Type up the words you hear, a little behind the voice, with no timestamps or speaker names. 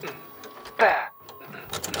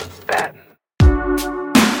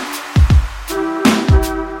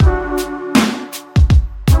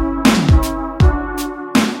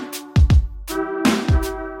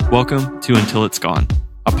Welcome to Until It's Gone,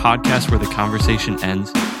 a podcast where the conversation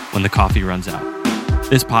ends when the coffee runs out.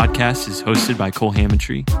 This podcast is hosted by Cole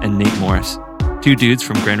Hammontree and Nate Morris, two dudes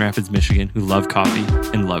from Grand Rapids, Michigan who love coffee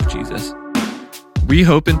and love Jesus. We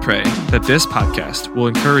hope and pray that this podcast will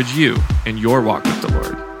encourage you in your walk with the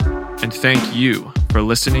Lord. And thank you for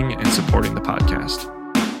listening and supporting the podcast.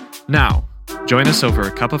 Now, join us over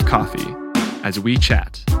a cup of coffee as we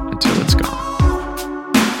chat until it's gone.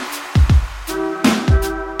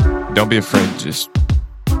 Don't be afraid, just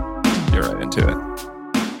get right into it.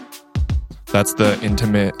 That's the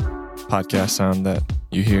intimate podcast sound that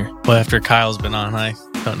you hear. Well, after Kyle's been on, I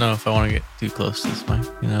don't know if I want to get too close to this mic,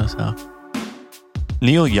 so.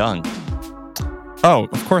 Neil Young. Oh,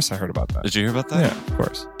 of course I heard about that. Did you hear about that? Yeah, of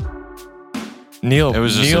course. Neil, it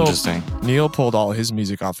was just interesting. Neil pulled all his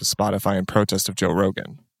music off of Spotify in protest of Joe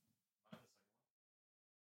Rogan.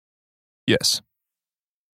 Yes.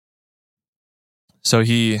 So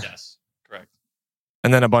Yes, correct.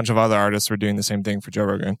 And then a bunch of other artists were doing the same thing for Joe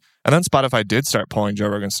Rogan. And then Spotify did start pulling Joe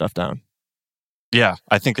Rogan stuff down. Yeah,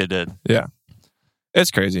 I think they did. Yeah. It's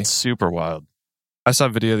crazy. It's super wild. I saw a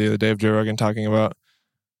video the other day of Joe Rogan talking about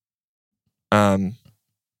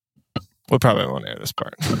we probably won't air this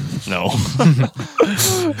part. No.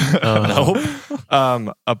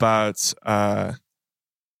 No. About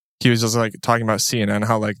he was just like talking about CNN,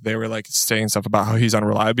 how like they were like saying stuff about how he's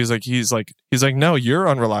unreliable. He's like, no, you're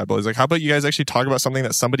unreliable. He's like, how about you guys actually talk about something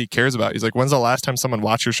that somebody cares about? He's like, when's the last time someone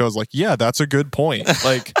watched your show? Is like, yeah, that's a good point.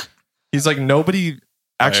 Like, he's like, nobody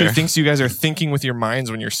actually thinks you guys are thinking with your minds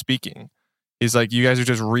when you're speaking. He's like, you guys are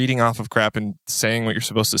just reading off of crap and saying what you're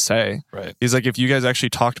supposed to say. Right. He's like, if you guys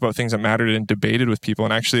actually talked about things that mattered and debated with people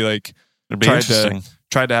and actually like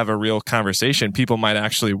tried to have a real conversation, people might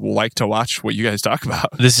actually like to watch what you guys talk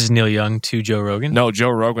about. This is Neil Young to Joe Rogan? No,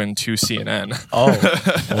 Joe Rogan to CNN. Oh,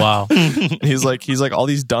 wow. He's like all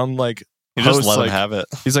these dumb like you hosts, just let like, him have it.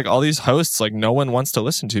 He's like all these hosts like no one wants to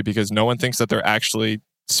listen to because no one thinks that they're actually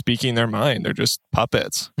speaking their mind. They're just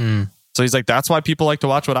puppets. So he's like, that's why people like to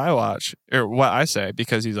watch what I watch or what I say,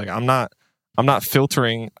 because he's like, I'm not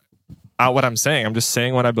filtering out what I'm saying. I'm just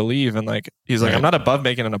saying what I believe. And like, he's like, I'm not above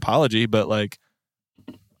making an apology, but like,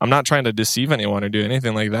 I'm not trying to deceive anyone or do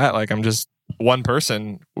anything like that. Like, I'm just one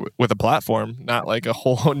person with a platform, not like a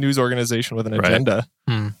whole news organization with an agenda.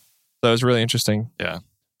 So it was really interesting. Yeah.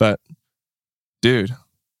 But dude,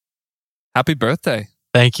 happy birthday.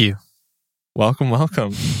 Thank you. Welcome.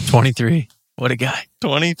 23. What a guy.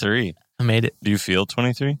 23. I made it. Do you feel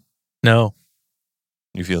 23? No.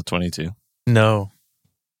 You feel 22? No.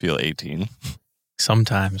 Feel 18?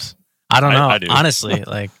 Sometimes. I don't know. I do. Honestly,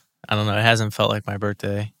 like, I don't know. It hasn't felt like my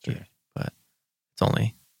birthday, but it's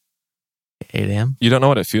only 8 a.m. You don't know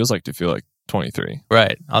what it feels like to feel like 23.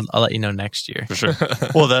 Right. I'll let you know next year. For sure.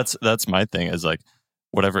 Well, that's my thing is like,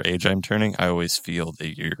 whatever age I'm turning, I always feel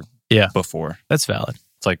the year before. That's valid.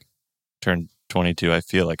 It's like, turn 22, I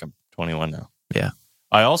feel like I'm 21 now. Yeah.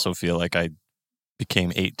 I also feel like I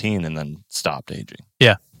became 18 and then stopped aging.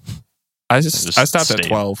 Yeah. I stopped at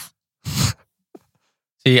 12.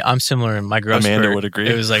 See, I'm similar in my growth Amanda spurt. would agree.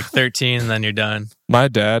 It was like 13 and then you're done. My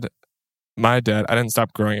dad, I didn't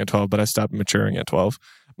stop growing at 12, but I stopped maturing at 12.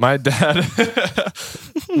 My dad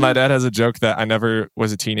has a joke that I never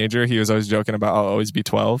was a teenager. He was always joking about I'll always be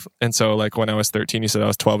 12. And so like when I was 13, he said I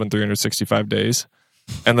was 12 in 365 days.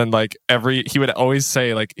 And then like he would always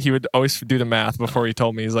say like, he would always do the math before he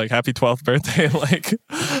told me, he's like, happy 12th birthday. And like,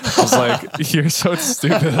 I was like, you're so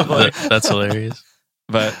stupid. I'm like, that's hilarious.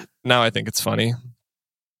 But now I think it's funny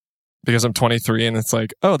because I'm 23 and it's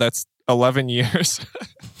like, oh, that's 11 years.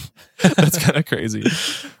 That's kind of crazy.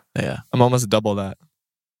 Yeah. I'm almost double that.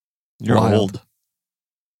 You're old.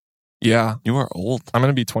 Yeah. You are old. I'm going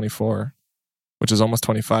to be 24, which is almost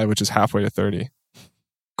 25, which is halfway to 30.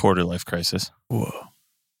 Quarter life crisis. Whoa.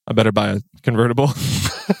 I better buy a convertible.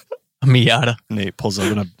 A Miata. Nate pulls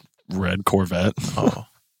up in a red Corvette. Oh.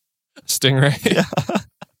 Stingray. Yeah.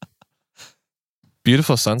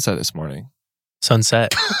 Beautiful sunset this morning.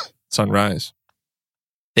 Sunset. Sunrise.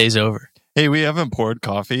 Day's over. Hey, we haven't poured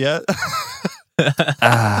coffee yet.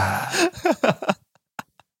 How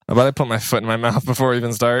about I put my foot in my mouth before we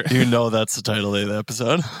even start? You know that's the title of the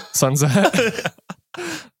episode. Sunset.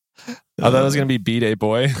 I thought it was going to be B-Day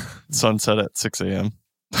Boy. Sunset at 6 a.m.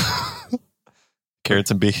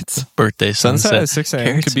 Carrots and beets. Birthday Sunset sunset. at 6 a.m.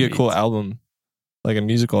 Carrots could be a and cool beets. album. Like a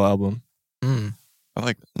musical album. Mm. I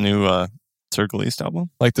like the new Circle East album.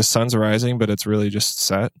 Like the sun's rising, but it's really just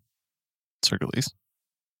set. Circle East.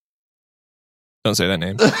 Don't say that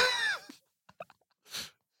name. That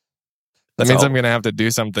means I'm going to have to do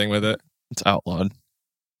something with it. It's outlawed.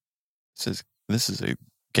 This is a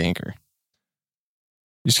ganker.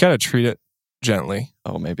 You just got to treat it gently.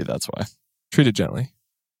 Oh, maybe that's why. Treat it gently.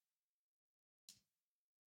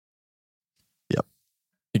 Yep.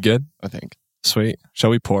 You good? I think. Sweet. Shall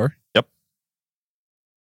we pour? Yep.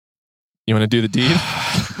 You want to do the deed?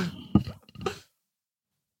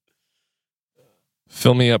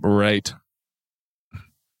 Fill me up right.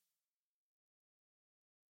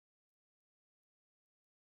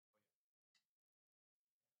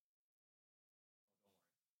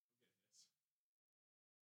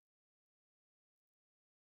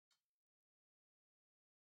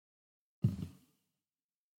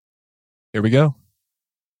 Here we go.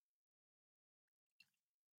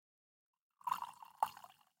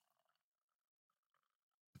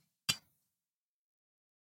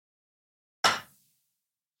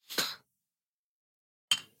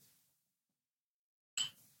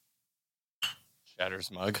 Shatter's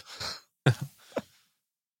mug. I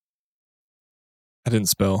didn't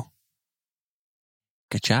spill.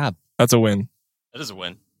 Good job. That's a win. That is a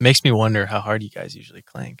win. Makes me wonder how hard you guys usually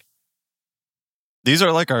clank. These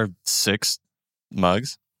are like our 6th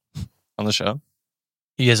mugs on the show.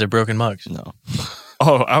 You guys are broken mugs. No.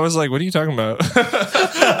 Oh, I was like, what are you talking about?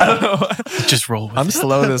 I don't know. Just roll with I'm it.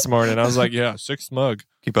 slow this morning. I was like, yeah, 6th mug.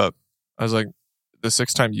 Keep up. I was like, the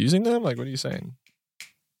 6th time using them? Like, what are you saying?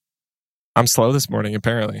 I'm slow this morning,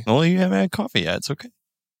 apparently. Well, you haven't had coffee yet. It's okay.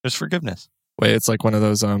 There's forgiveness. Wait, it's like one of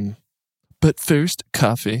those, but first,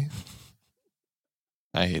 coffee.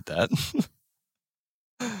 I hate that.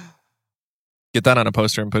 Get that on a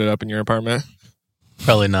poster and put it up in your apartment.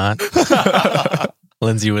 Probably not.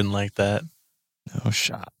 Lindsay wouldn't like that. No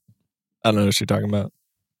shot. I don't know what you're talking about.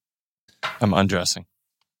 I'm undressing.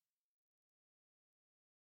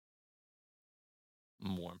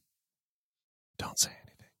 I'm warm. Don't say anything.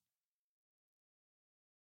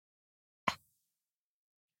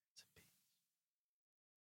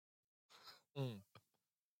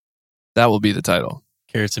 That will be the title.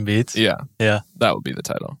 Carrots and beets? Yeah. Yeah. That will be the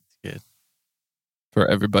title. Good. For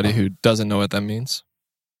everybody who doesn't know what that means.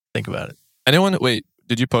 Think about it. Anyone, wait,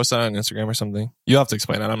 did you post that on Instagram or something? You have to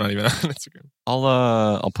explain that. I'm not even on Instagram.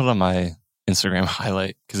 I'll put on my Instagram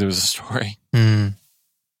highlight because it was a story.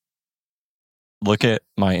 Look at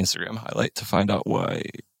my Instagram highlight to find out why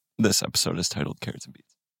this episode is titled Carrots and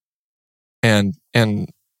Beets. And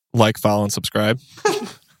like, follow, and subscribe.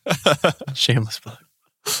 Shameless plug.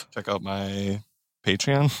 Check out my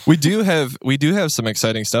Patreon. We do have some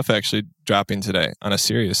exciting stuff actually dropping today on a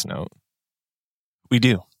serious note. We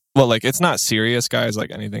do. Well, like, it's not serious, guys.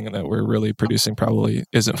 Like, anything that we're really producing probably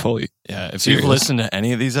isn't fully. Yeah, if serious. you've listened to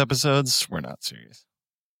any of these episodes, we're not serious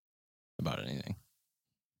about anything.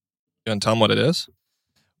 You want to tell them what it is?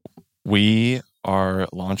 We are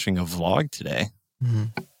launching a vlog today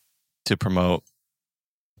to promote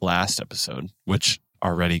last episode, which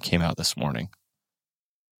already came out this morning.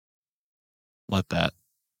 Let that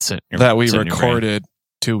sit. That we sit in your brain. recorded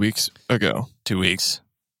 2 weeks ago. 2 weeks.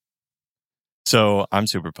 So I'm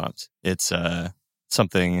super pumped. It's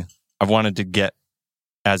something I've wanted to get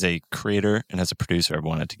as a creator and as a producer. I've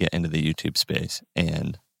wanted to get into the YouTube space,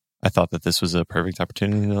 and I thought that this was a perfect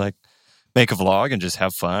opportunity to like make a vlog and just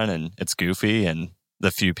have fun. And it's goofy, and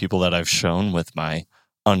the few people that I've shown with my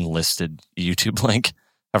unlisted YouTube link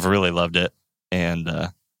have really loved it, and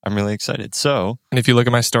I'm really excited. So, And if you look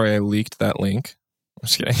at my story, I leaked that link. I'm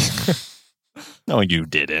just kidding. no, you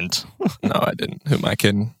didn't. No, I didn't. Who am I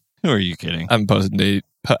kidding? Who are you kidding? I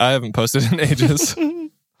haven't posted in ages.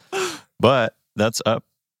 But that's up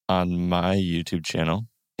on my YouTube channel,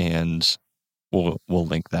 and we'll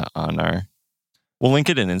link that on we'll link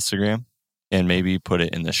it in Instagram and maybe put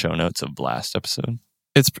it in the show notes of last episode.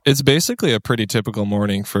 It's basically a pretty typical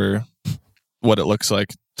morning for what it looks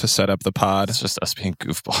like to set up the pod. It's just us being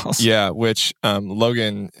goofballs. Yeah, which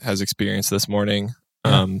Logan has experienced this morning.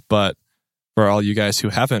 But for all you guys who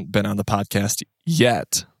haven't been on the podcast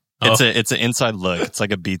yet, it's an inside look. It's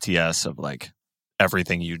like a BTS of like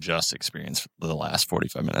everything you just experienced for the last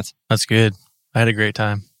 45 minutes. That's good. I had a great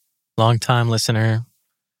time. Long time listener,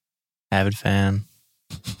 avid fan.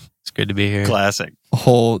 It's good to be here. Classic. a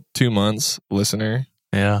whole 2 months listener.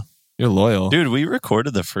 Yeah. You're loyal. Dude, we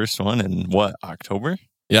recorded the first one in what, October?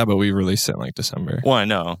 Yeah, but we released it in like December. Well, I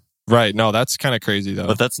know. Right. No, that's kind of crazy though.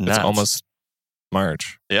 But that's nuts. It's almost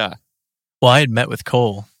March. Yeah. Well, I had met with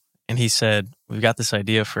Cole and he said, we've got this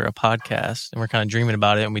idea for a podcast and we're kind of dreaming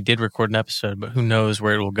about it. And we did record an episode, but who knows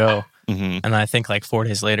where it will go. Mm-hmm. And I think like 4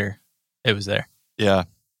 days later, it was there. Yeah.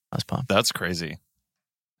 I was pumped. That's crazy.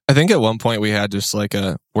 I think at one point we had just like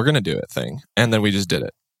we're going to do it thing. And then we just did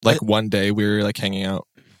it. Like one day we were like hanging out.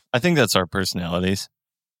 I think that's our personalities.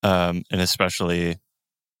 And especially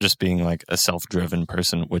just being like a self-driven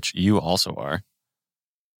person, which you also are.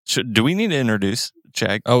 Do we need to introduce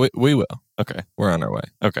Chag? Oh, we will. Okay. We're on our way.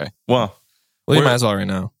 Okay. Well, you might as well right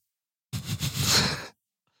now.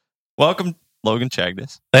 Welcome, Logan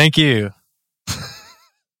Chagdes. Thank you.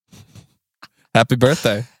 Happy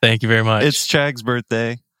birthday. Thank you very much. It's Chag's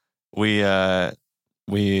birthday. He has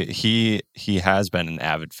been an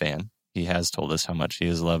avid fan. He has told us how much he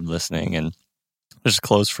has loved listening, and just a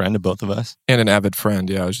close friend of both of us. And an avid friend.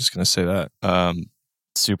 Yeah, I was just going to say that.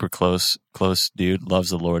 Super close dude. Loves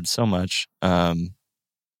the Lord so much. And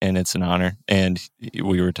it's an honor. And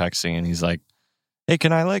we were texting, and he's like, hey,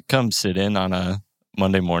 can I like come sit in on a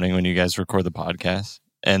Monday morning when you guys record the podcast?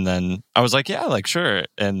 And then I was like, yeah, like sure.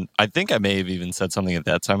 And I think I may have even said something at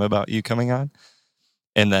that time about you coming on.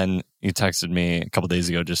 And then he texted me a couple days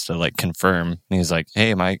ago just to like confirm. And he's like,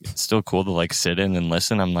 hey, am I still cool to like sit in and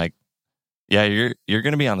listen? I'm like, yeah, you're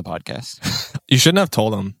going to be on the podcast. You shouldn't have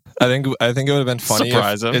told him. I think it would have been funny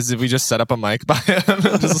if we just set up a mic by him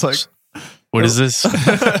and just like, what is this?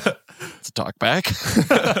 It's a talk back.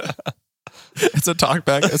 It's a talk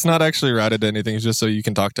back. It's not actually routed to anything. It's just so you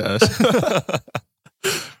can talk to us.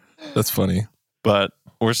 That's funny. But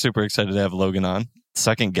we're super excited to have Logan on.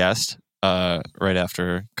 Second guest, right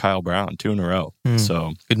after Kyle Brown, 2 in a row.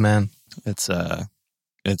 So good man. It's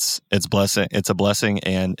blessing. It's a blessing,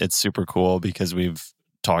 and it's super cool because we've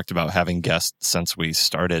talked about having guests since we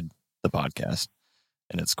started the podcast,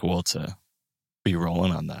 and it's cool to be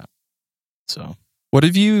rolling on that. So, what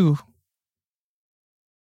have you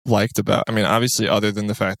liked about? I mean, obviously, other than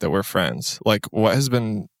the fact that we're friends, like what has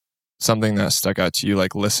been something that stuck out to you,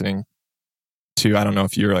 like listening to? I don't know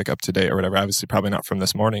if you're like up to date or whatever. Obviously, probably not from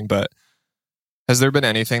this morning, but has there been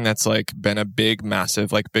anything that's like been a big,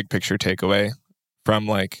 massive, like big picture takeaway from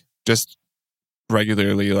like just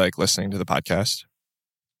regularly like listening to the podcast?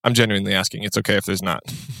 I'm genuinely asking. It's okay if there's not.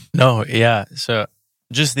 No, yeah. So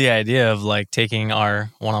just the idea of like taking our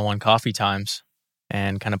one-on-one coffee times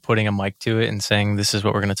and kind of putting a mic to it and saying, this is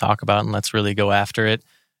what we're going to talk about and let's really go after it,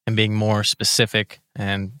 and being more specific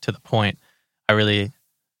and to the point. I really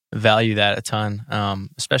value that a ton,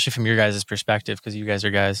 especially from your guys' perspective, because you guys are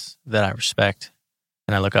guys that I respect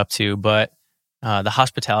and I look up to. But the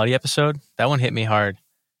hospitality episode, that one hit me hard.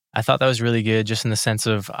 I thought that was really good just in the sense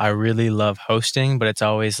of I really love hosting, but it's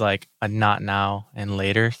always like a not now and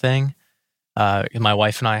later thing. My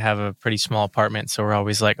wife and I have a pretty small apartment, so we're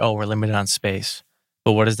always like, oh, we're limited on space.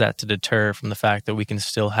 But what is that to deter from the fact that we can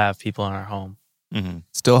still have people in our home? Mm-hmm.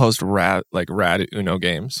 Still host rad Uno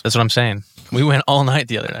games. That's what I'm saying. We went all night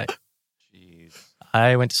the other night. Jeez.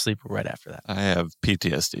 I went to sleep right after that. I have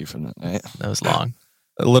PTSD from that night. That was long.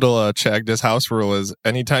 A little Chagdes house rule is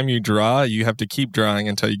anytime you draw, you have to keep drawing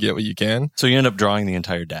until you get what you can. So you end up drawing the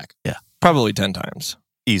entire deck. Yeah. Probably 10 times.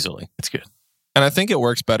 Easily. It's good. And I think it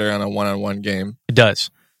works better on a one-on-one game. It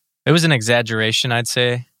does. It was an exaggeration, I'd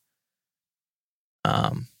say,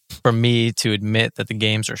 for me to admit that the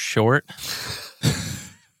games are short.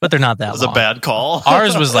 But they're not that long. That was a bad call.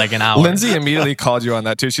 Ours was like an hour. Lindsay immediately called you on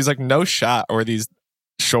that too. She's like, no shot or these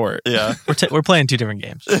short. Yeah. We're playing two different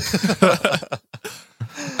games.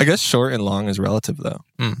 I guess short and long is relative though.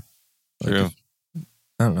 True.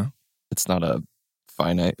 I don't know. It's not a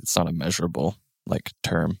finite, it's not a measurable like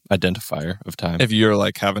term, identifier of time. If you're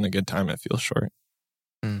like having a good time, it feels short.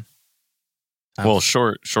 Well,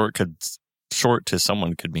 short to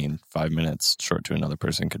someone could mean 5 minutes. Short to another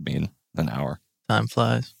person could mean an hour. Time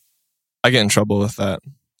flies. I get in trouble with that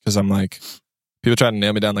because I'm like, people try to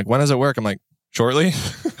nail me down. Like, when does it work? I'm like, shortly.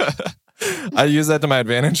 I use that to my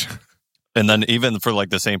advantage. And then even for like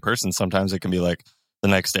the same person, sometimes it can be like the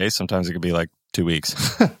next day. Sometimes it could be like 2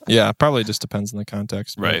 weeks. Yeah, probably just depends on the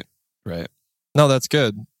context. Right. No, that's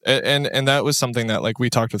good. And that was something that like we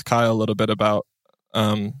talked with Kyle a little bit about.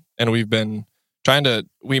 And we've been trying to,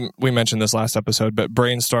 we mentioned this last episode, but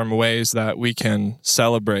brainstorm ways that we can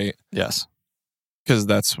celebrate. Yes. Because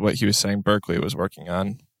that's what he was saying Berkeley was working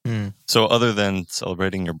on. So other than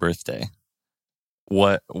celebrating your birthday,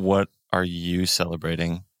 what are you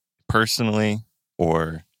celebrating personally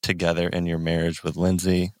or together in your marriage with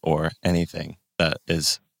Lindsay, or anything that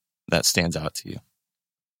stands out to you?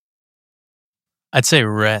 I'd say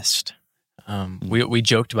rest. We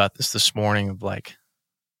joked about this morning of like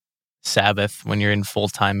Sabbath when you're in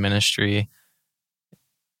full-time ministry.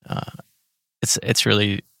 It's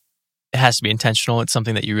really, it has to be intentional. It's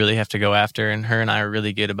something that you really have to go after. And her and I are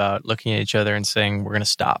really good about looking at each other and saying, we're going to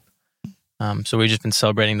stop. So we've just been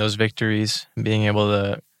celebrating those victories and being able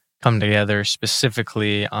to come together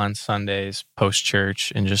specifically on Sundays post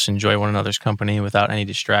church and just enjoy one another's company without any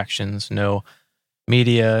distractions. No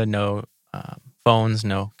media, no phones,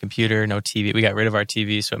 no computer, no TV. We got rid of our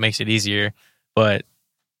TV, so it makes it easier. But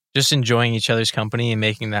just enjoying each other's company and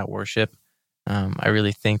making that worship, I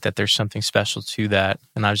really think that there's something special to that.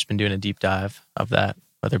 And I've just been doing a deep dive of that,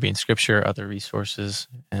 whether it be in scripture, other resources,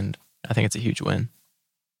 and I think it's a huge win.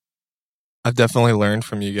 I've definitely learned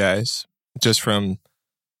from you guys, just from,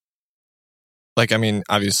 like, I mean,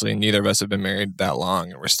 obviously neither of us have been married that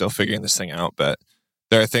long and we're still figuring this thing out, but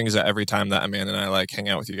there are things that every time that Amanda and I like hang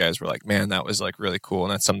out with you guys, we're like, man, that was like really cool.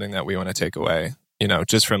 And that's something that we want to take away, you know,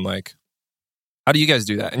 just from like, how do you guys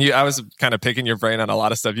do that? And I was kind of picking your brain on a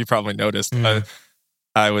lot of stuff. You probably noticed. I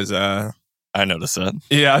noticed that.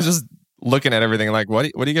 Yeah, I was just looking at everything like,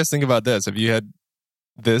 what do you guys think about this? Have you had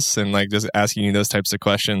this? And like just asking you those types of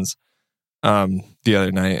questions the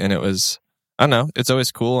other night. And it was, I don't know, it's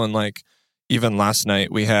always cool. And like, even last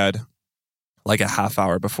night we had like a half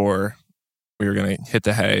hour before we were going to hit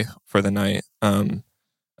the hay for the night.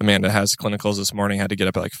 Amanda has clinicals this morning, had to get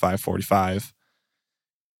up at like 5:45.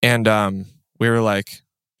 And we were like, do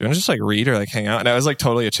you want to just like read or like hang out? And I was like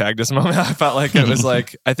totally a Chagdes moment. I felt like it was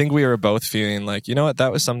like, I think we were both feeling like, you know what,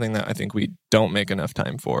 that was something that I think we don't make enough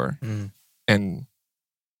time for. And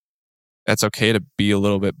that's okay to be a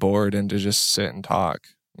little bit bored and to just sit and talk,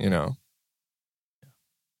 you know?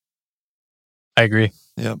 I agree.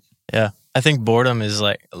 Yep. Yeah. I think boredom is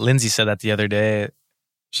like, Lindsay said that the other day.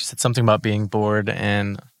 She said something about being bored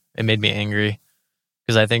and it made me angry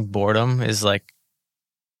because I think boredom is like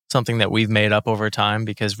something that we've made up over time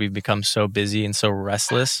because we've become so busy and so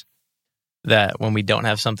restless that when we don't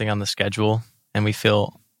have something on the schedule and we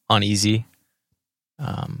feel uneasy,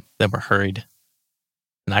 then we're hurried.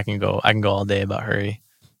 And I can go all day about hurry,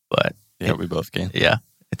 but yeah, we both can. Yeah.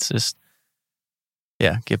 It's just,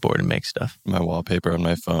 yeah, get bored and make stuff. My wallpaper on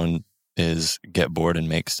my phone is get bored and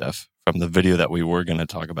make stuff from the video that we were going to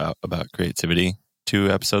talk about creativity 2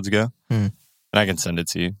 episodes ago. And I can send it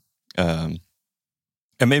to you.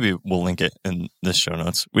 And maybe we'll link it in the show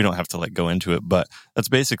notes. We don't have to like go into it, but that's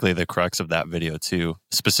basically the crux of that video too,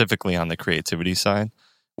 specifically on the creativity side,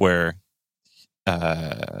 where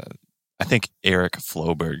I think Eric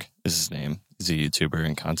Floberg is his name. He's a YouTuber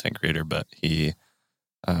and content creator, but he,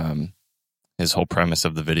 his whole premise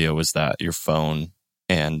of the video was that your phone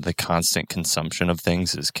and the constant consumption of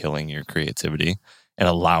things is killing your creativity, and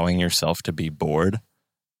allowing yourself to be bored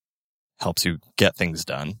helps you get things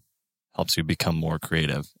done, helps you become more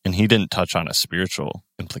creative. And he didn't touch on a spiritual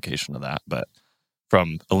implication of that, but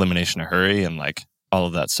from elimination of hurry and like all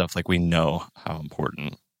of that stuff, like we know how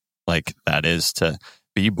important like that is to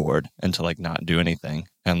be bored and to like not do anything.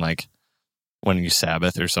 And like when you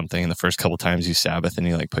Sabbath or something, and the first couple times you Sabbath and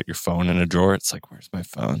you like put your phone in a drawer, it's like, where's my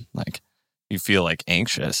phone? Like you feel like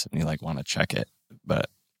anxious and you like want to check it. But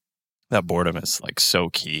that boredom is like so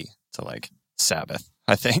key to like Sabbath,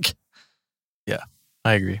 I think. Yeah,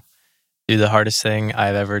 I agree. Dude, the hardest thing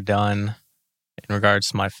I've ever done in regards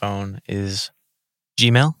to my phone is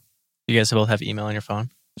Gmail. You guys both have email on your phone?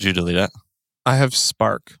 Did you delete it? I have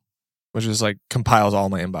Spark, which is like compiles all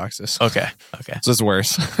my inboxes. Okay. So it's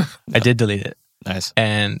worse. I did delete it. Nice.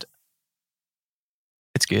 And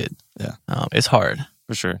it's good. Yeah. It's hard.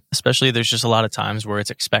 For sure. Especially there's just a lot of times where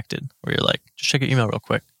it's expected, where you're like, just check your email real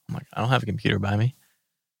quick. I'm like, I don't have a computer by me.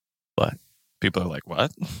 But people are like,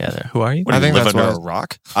 what? Yeah, who are you? What, do you live that's under why a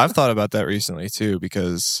rock? I've thought about that recently too,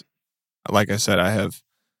 because like I said, I have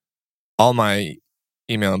all my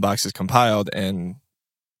email inboxes compiled, and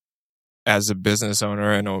as a business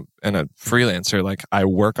owner and a freelancer, like I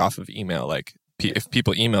work off of email. Like if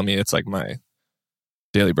people email me, it's like my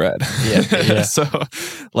daily bread. Yeah. So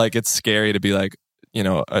like it's scary to be like, you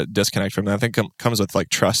know, a disconnect from that. I think comes with like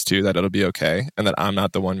trust too, that it'll be okay and that I'm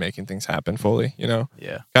not the one making things happen fully, you know?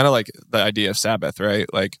 Yeah. Kind of like the idea of Sabbath, right?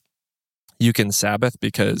 Like you can Sabbath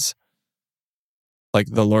because like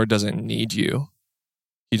the Lord doesn't need you.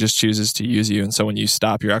 He just chooses to use you. And so when you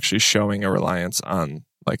stop, you're actually showing a reliance on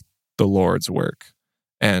like the Lord's work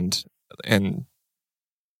and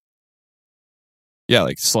yeah,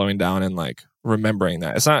 like slowing down and like remembering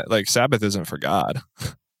that. It's not like Sabbath isn't for God.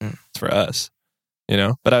 It's for us. You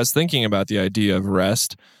know, but I was thinking about the idea of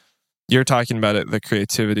rest. You're talking about it, the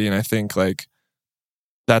creativity, and I think like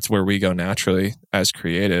that's where we go naturally as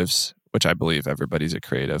creatives, which I believe everybody's a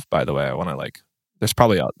creative. By the way, I want to like, there's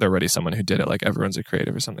probably already someone who did it, like everyone's a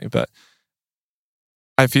creative or something. But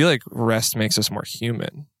I feel like rest makes us more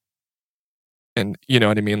human, and you know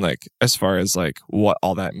what I mean, like as far as like what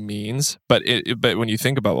all that means. But but when you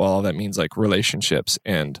think about what all that means, like relationships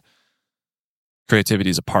and creativity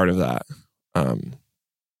is a part of that.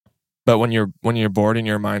 But when you're bored and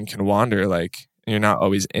your mind can wander, like you're not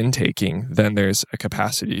always intaking, then there's a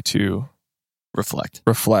capacity to reflect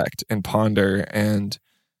and ponder, and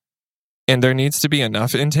there needs to be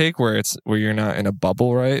enough intake where you're not in a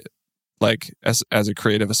bubble, right? Like as a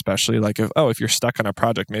creative, especially, like if you're stuck on a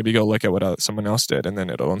project, maybe go look at what someone else did, and then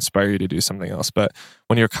it'll inspire you to do something else. But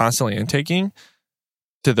when you're constantly intaking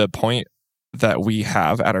to the point that we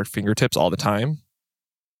have at our fingertips all the time,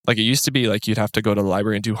 like it used to be like you'd have to go to the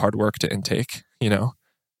library and do hard work to intake,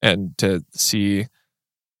 and to see,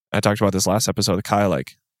 I talked about this last episode with Kyle,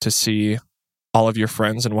 like to see all of your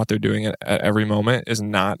friends and what they're doing at every moment is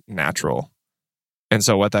not natural. And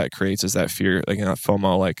so what that creates is that fear, like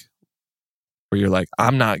FOMO, like where you're like,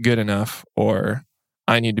 I'm not good enough, or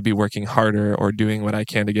I need to be working harder or doing what I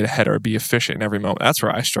can to get ahead or be efficient in every moment. That's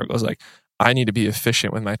where I struggle. Is like, I need to be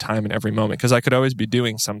efficient with my time in every moment because I could always be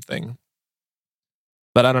doing something.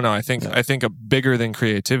 But I don't know. I think a bigger than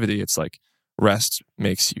creativity, it's like rest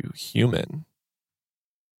makes you human.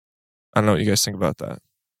 I don't know what you guys think about that.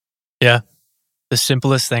 Yeah. The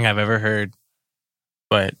simplest thing I've ever heard,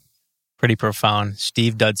 but pretty profound.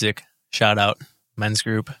 Steve Dudzik, shout out, men's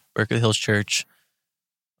group, Berkeley Hills Church,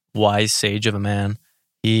 wise sage of a man.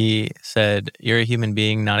 He said, "You're a human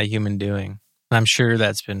being, not a human doing." And I'm sure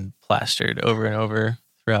that's been plastered over and over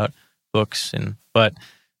throughout books. But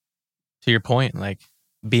to your point, like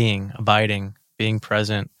being, abiding, being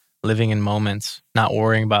present, living in moments, not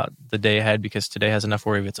worrying about the day ahead because today has enough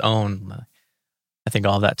worry of its own. I think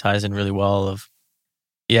all that ties in really well of,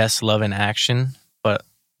 yes, love in action, but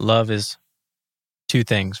love is two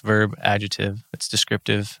things, verb, adjective. It's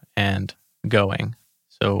descriptive and going.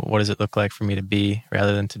 So what does it look like for me to be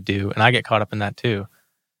rather than to do? And I get caught up in that too,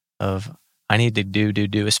 of I need to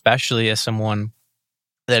do, especially as someone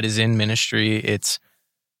that is in ministry.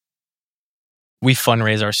 We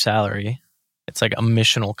fundraise our salary. It's like a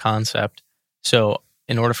missional concept. So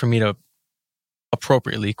in order for me to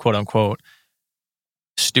appropriately, quote unquote,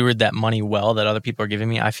 steward that money well that other people are giving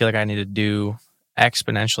me, I feel like I need to do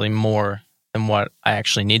exponentially more than what I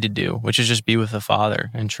actually need to do, which is just be with the Father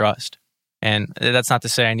and trust. And that's not to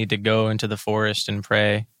say I need to go into the forest and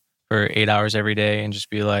pray for 8 hours every day and just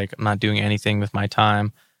be like, I'm not doing anything with my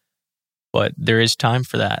time. But there is time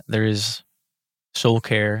for that. There is soul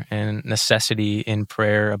care and necessity in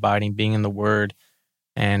prayer, abiding, being in the Word,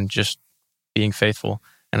 and just being faithful.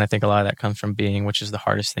 And I think a lot of that comes from being, which is the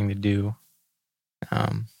hardest thing to do.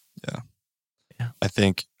 I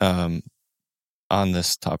think on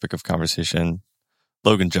this topic of conversation,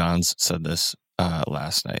 Logan Chagdes said this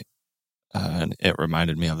last night, and it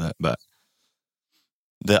reminded me of that. But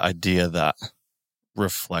the idea that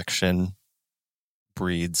reflection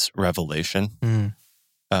breeds revelation,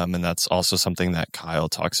 and that's also something that Kyle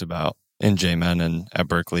talks about in J-Men and at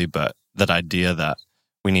Berkeley. But that idea that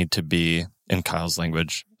we need to be, in Kyle's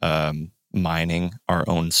language, mining our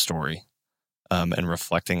own story. And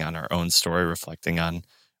reflecting on our own story, reflecting on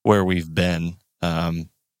where we've been. And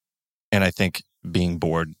I think being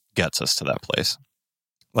bored gets us to that place.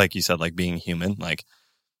 Like you said, like being human. Like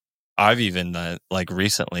I've even, like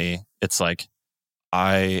recently, it's like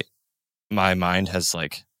my mind has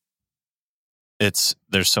like,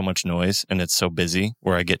 there's so much noise and it's so busy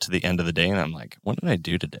where I get to the end of the day and I'm like, what did I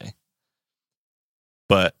do today?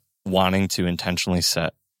 But wanting to intentionally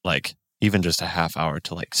set like even just a half hour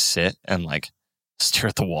to like sit and like stare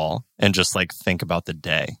at the wall and just like think about the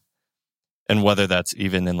day, and whether that's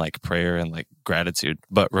even in like prayer and like gratitude,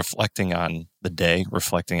 but reflecting on the day,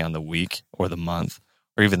 reflecting on the week or the month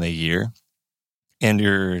or even the year, and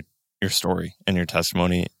your story and your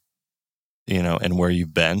testimony, and where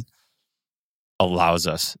you've been, allows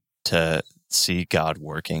us to see God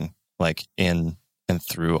working like in and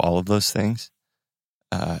through all of those things,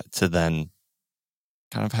 to then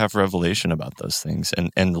kind of have revelation about those things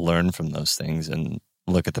and learn from those things and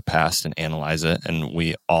look at the past and analyze it. And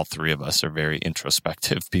we, all three of us, are very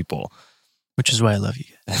introspective people. Which is why I love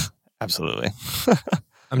you. Absolutely.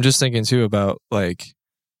 I'm just thinking too about like,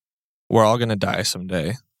 we're all going to die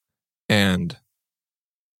someday. And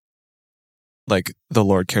like the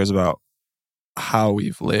Lord cares about how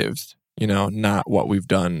we've lived, not what we've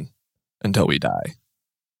done until we die.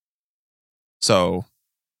 So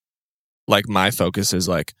like my focus is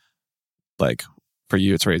like for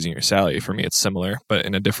you, it's raising your salary. For me, it's similar, but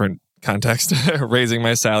in a different context. Raising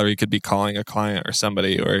my salary could be calling a client or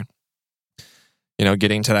somebody, or,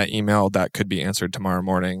 getting to that email that could be answered tomorrow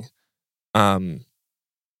morning. When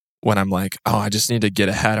I'm like, oh, I just need to get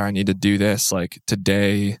ahead, or I need to do this like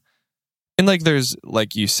today. And like, there's,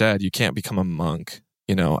 like you said, you can't become a monk.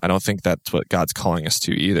 I don't think that's what God's calling us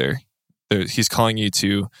to either. He's calling you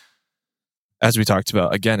to as we talked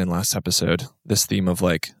about again in last episode, this theme of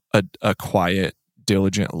like a quiet,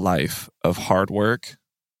 diligent life of hard work,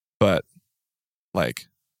 but like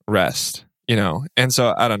rest, you know? And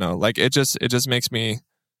so I don't know, like it just makes me,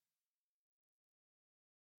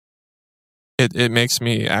 it makes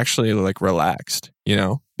me actually like relaxed, you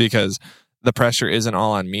know, because the pressure isn't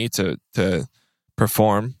all on me to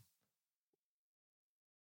perform.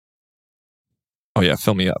 Oh yeah,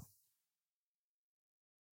 fill me up.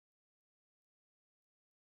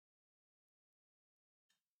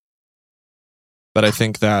 But I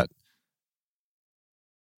think that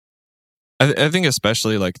I think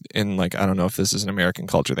especially like in like, I don't know if this is an American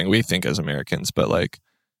culture thing, we think as Americans, but like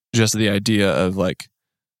just the idea of like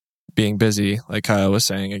being busy, like Kyle was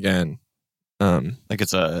saying again, like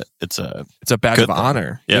it's a badge of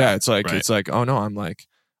honor. Yeah, it's like right. It's like, oh no,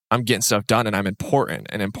 I'm getting stuff done and I'm important,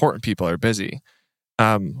 and important people are busy.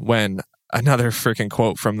 When another freaking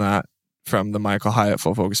quote from the Michael Hyatt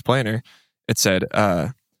Full Focus Planner, it said,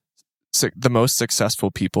 the most successful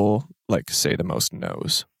people like say the most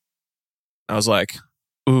no's. I was like,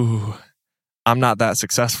 ooh, I'm not that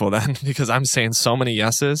successful then, because I'm saying so many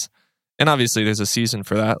yeses. And obviously there's a season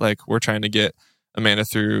for that. Like we're trying to get Amanda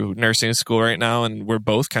through nursing school right now, and we're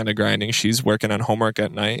both kind of grinding. She's working on homework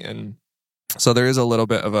at night. And so there is a little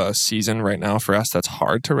bit of a season right now for us that's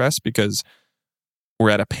hard to rest, because we're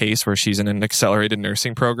at a pace where she's in an accelerated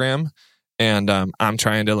nursing program, and I'm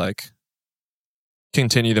trying to like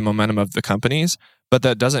continue the momentum of the companies. But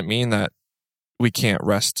that doesn't mean that we can't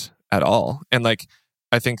rest at all. And like,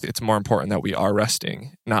 I think it's more important that we are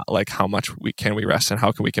resting, not like how much we rest and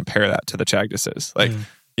how can we compare that to the Chagdeses. Like,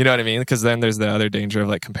 you know what I mean? Because then there's the other danger of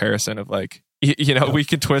like comparison of like, you know, we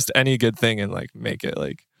could twist any good thing and like make it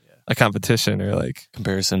like a competition, or like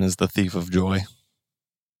comparison is the thief of joy.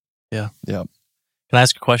 Yeah. Yeah. Can I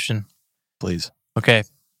ask a question? Please. Okay.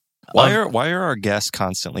 Why are our guests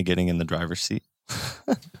constantly getting in the driver's seat?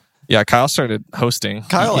 Yeah, Kyle started hosting.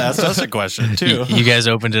 Kyle asked us a question too. You guys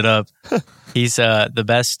opened it up. He's the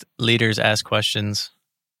best leaders ask questions.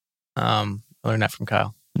 Learn that from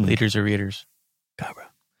Kyle. Leaders or readers. God, bro.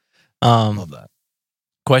 Love that.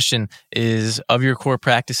 Question is, of your core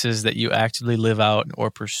practices that you actively live out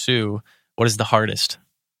or pursue, what is the hardest?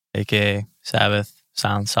 AKA Sabbath,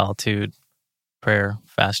 silence, solitude, prayer,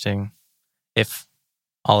 fasting. If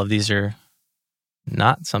all of these are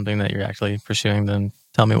not something that you're actually pursuing, then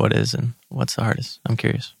tell me what is and what's the hardest. I'm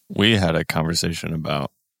curious. We had a conversation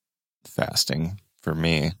about fasting for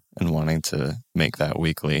me and wanting to make that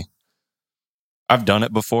weekly. I've done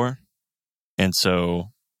it before, and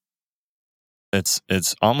so it's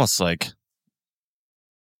almost like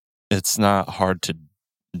it's not hard to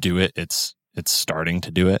do it. It's starting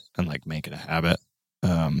to do it and like make it a habit.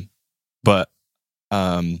 But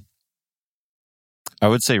I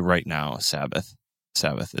would say right now, Sabbath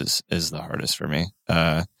is the hardest for me.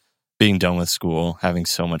 Being done with school, having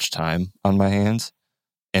so much time on my hands,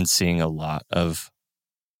 and seeing a lot of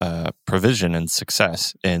provision and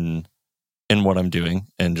success in what I'm doing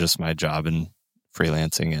and just my job and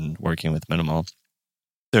freelancing and working with minimal.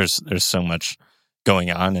 There's so much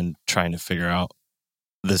going on, and trying to figure out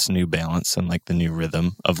this new balance and like the new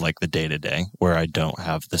rhythm of like the day to day, where I don't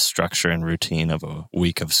have the structure and routine of a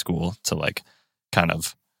week of school to like kind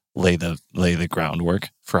of lay the groundwork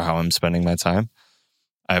for how I'm spending my time.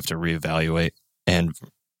 I have to reevaluate and,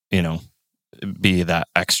 you know, be that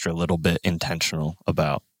extra little bit intentional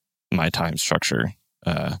about my time structure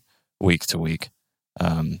week to week.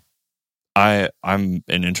 I'm an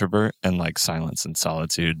introvert, and like silence and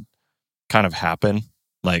solitude kind of happen.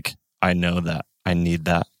 Like I know that I need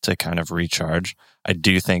that to kind of recharge. I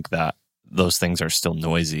do think that those things are still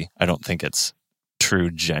noisy. I don't think it's true,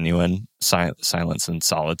 genuine silence and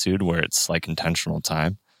solitude where it's like intentional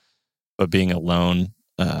time. But being alone,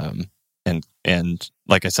 and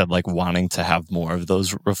like I said, like wanting to have more of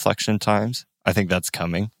those reflection times, I think that's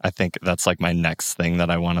coming. I think that's like my next thing that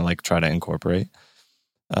I want to like try to incorporate.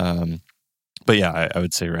 But yeah, I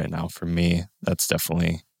would say right now for me, that's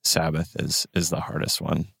definitely Sabbath is the hardest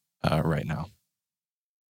one right now.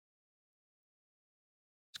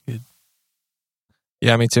 Good.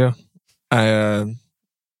 Yeah, me too. I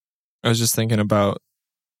was just thinking about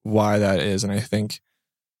why that is, and I think,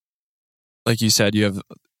 like you said, you have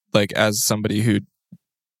like, as somebody who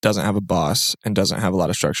doesn't have a boss and doesn't have a lot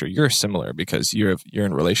of structure, you're similar because you're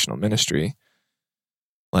in relational ministry.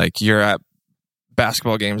 Like you're at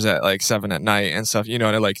basketball games at like 7 at night and stuff, you know,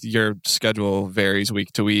 and like your schedule varies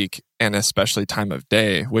week to week, and especially time of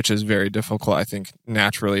day, which is very difficult. I think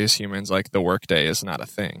naturally as humans, like the work day is not a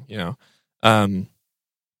thing, you know.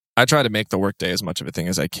 I try to make the work day as much of a thing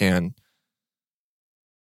as I can.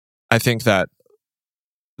 I think that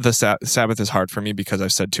the Sabbath is hard for me because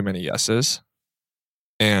I've said too many yeses.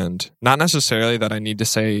 And not necessarily that I need to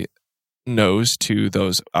say no's to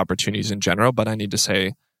those opportunities in general, but I need to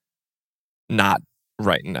say not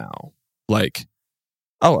right now. Like,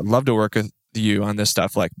 oh, I'd love to work with you on this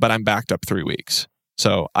stuff, like, but I'm backed up 3 weeks.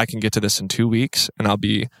 So I can get to this in 2 weeks and I'll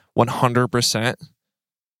be 100%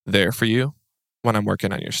 there for you when I'm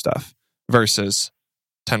working on your stuff versus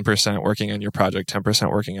 10% working on your project,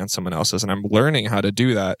 10% working on someone else's. And I'm learning how to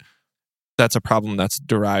do that. That's a problem that's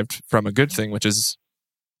derived from a good thing, which is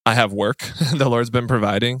I have work the Lord's been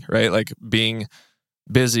providing, right? Like being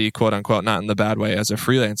busy, quote unquote, not in the bad way as a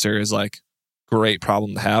freelancer is like great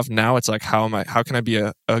problem to have. Now it's like, how can I be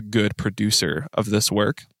a good producer of this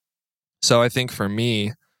work? So I think for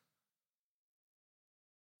me,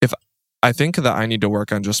 I think that I need to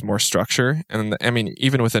work on just more structure. And I mean,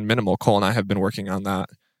 even within minimal, Cole and I have been working on that.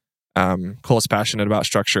 Cole's passionate about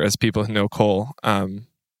structure, as people who know Cole. And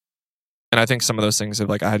I think some of those things have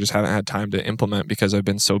I just haven't had time to implement because I've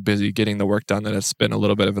been so busy getting the work done that it's been a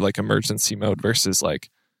little bit of like emergency mode versus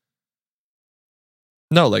like,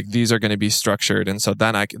 no, like these are going to be structured. And so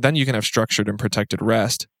then you can have structured and protected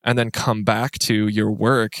rest and then come back to your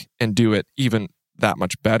work and do it even that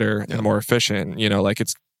much better and more efficient. You know, like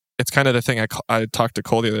it's kind of the thing I talked to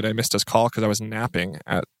Cole the other day. I missed his call because I was napping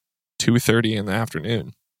at 2:30 in the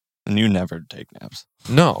afternoon. And you never take naps.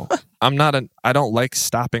 No, I don't like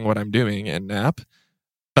stopping what I'm doing and nap.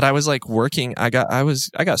 But I was like working. I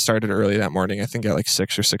got started early that morning. I think at like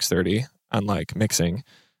 6 or 6:30 on like mixing.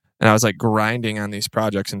 And I was like grinding on these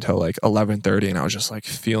projects until like 11:30. And I was just like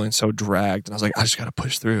feeling so dragged. And I was like, I just got to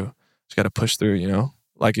push through. You know,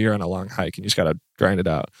 like you're on a long hike and you just got to grind it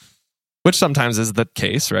out. Which sometimes is the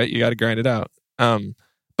case, right? You got to grind it out.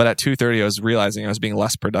 But at 2:30, I was realizing I was being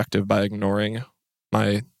less productive by ignoring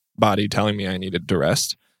my body telling me I needed to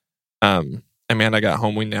rest. And man, I got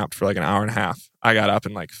home, we napped for like an hour and a half. I got up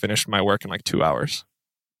and like finished my work in like 2 hours.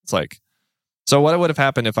 It's like, so what would have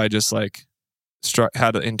happened if I just like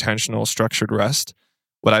had an intentional structured rest?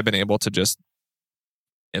 Would I have been able to just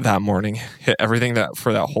that morning hit everything that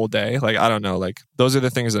for that whole day? Like, I don't know. Like those are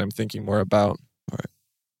the things that I'm thinking more about. Right.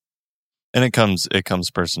 And it comes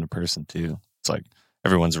person to person too. It's like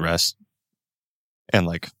everyone's rest and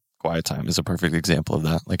like quiet time is a perfect example of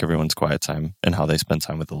that. Like everyone's quiet time and how they spend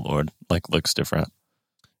time with the Lord like looks different.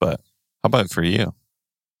 But how about for you?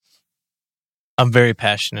 I'm very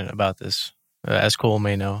passionate about this, as Cole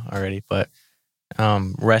may know already, but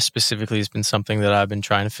rest specifically has been something that I've been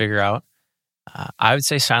trying to figure out. I would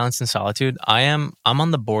say silence and solitude. I'm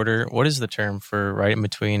on the border. What is the term for right in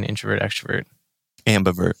between introvert, extrovert?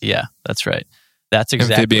 Ambivert. Yeah, that's right. That's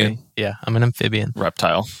exactly. Amphibian. Yeah, I'm an amphibian.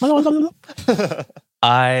 Reptile.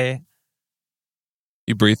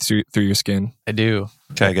 You breathe through your skin. I do.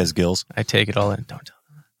 Chagdes gills. I take it all in. Don't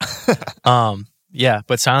tell them. Yeah,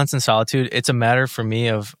 but silence and solitude, it's a matter for me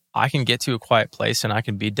of I can get to a quiet place and I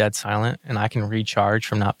can be dead silent and I can recharge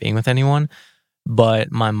from not being with anyone,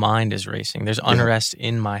 but my mind is racing. There's unrest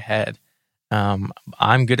in my head.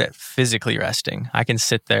 I'm good at physically resting. I can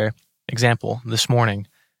sit there. Example, this morning,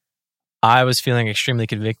 I was feeling extremely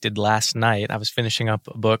convicted last night. I was finishing up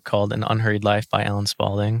a book called An Unhurried Life by Alan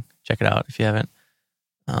Spalding. Check it out if you haven't.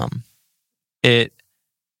 It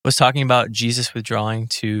was talking about Jesus withdrawing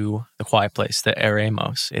to the quiet place, the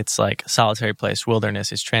eremos. It's like a solitary place,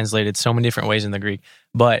 wilderness. It's translated so many different ways in the Greek.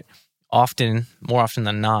 But more often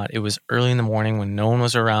than not, it was early in the morning when no one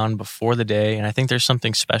was around before the day. And I think there's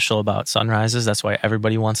something special about sunrises. That's why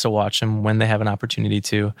everybody wants to watch them when they have an opportunity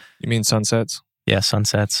to. You mean sunsets? Yeah,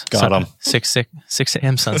 sunsets. Got them. 6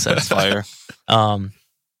 a.m. sunsets. Fire.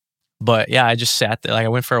 But yeah, I just sat there. Like I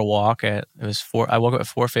went for a walk I woke up at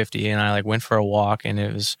 4:50 and I like went for a walk and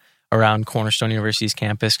it was around Cornerstone University's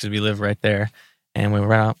campus because we live right there. And we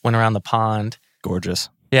went around the pond. Gorgeous.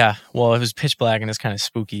 Yeah. Well, it was pitch black and it's kind of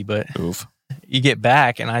spooky, but Oof. You get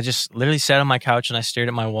back and I just literally sat on my couch and I stared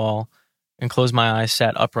at my wall and closed my eyes,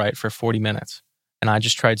 sat upright for 40 minutes. And I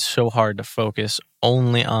just tried so hard to focus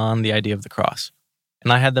only on the idea of the cross.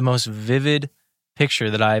 And I had the most vivid picture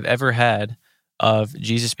that I've ever had of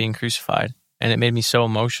Jesus being crucified. And it made me so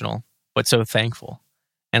emotional, but so thankful.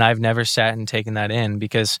 And I've never sat and taken that in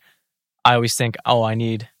because I always think, I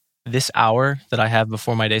need this hour that I have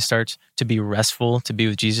before my day starts to be restful, to be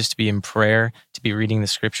with Jesus, to be in prayer, to be reading the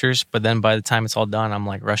scriptures. But then by the time it's all done, I'm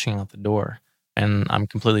like rushing out the door and I'm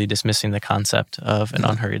completely dismissing the concept of an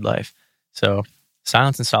unhurried life. So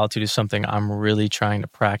silence and solitude is something I'm really trying to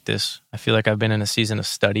practice. I feel like I've been in a season of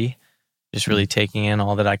study, just really taking in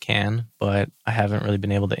all that I can, but I haven't really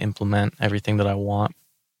been able to implement everything that I want.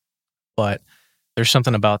 But there's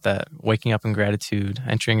something about that, waking up in gratitude,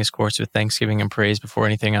 entering his courts with thanksgiving and praise before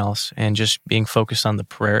anything else, and just being focused on the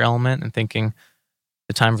prayer element and thinking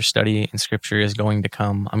the time for study in Scripture is going to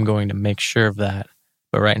come. I'm going to make sure of that.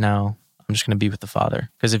 But right now, I'm just going to be with the Father.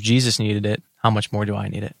 Because if Jesus needed it, how much more do I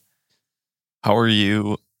need it? How are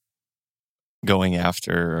you going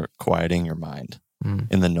after quieting your mind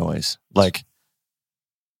in the noise? Like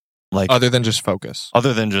other than just focus.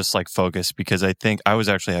 Other than just like focus, because I think I was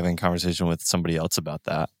actually having a conversation with somebody else about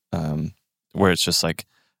that, where it's just like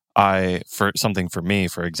for me,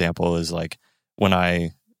 for example, is like when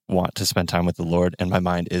I want to spend time with the Lord and my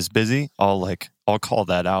mind is busy, I'll call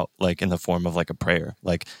that out like in the form of like a prayer.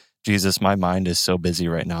 Like, Jesus, my mind is so busy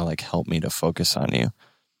right now, like help me to focus on you.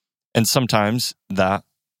 And sometimes that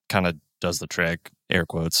kind of does the trick, air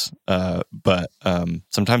quotes, but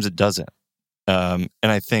sometimes it doesn't. And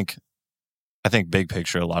I think big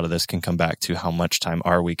picture, a lot of this can come back to how much time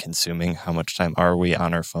are we consuming? How much time are we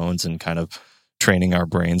on our phones and kind of training our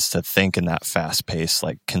brains to think in that fast-paced,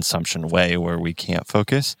 like consumption way where we can't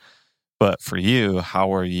focus? But for you,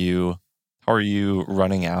 how are you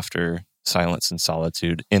running after silence and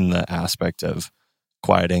solitude in the aspect of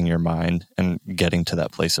quieting your mind and getting to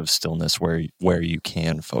that place of stillness where you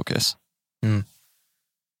can focus?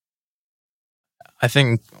 I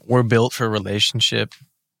think we're built for relationship,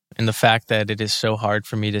 and the fact that it is so hard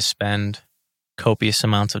for me to spend copious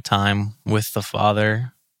amounts of time with the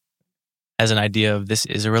Father as an idea of this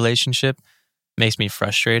is a relationship makes me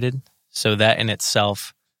frustrated. So that in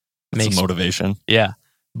itself makes a motivation. Yeah.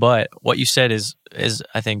 But what you said is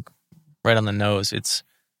I think right on the nose. It's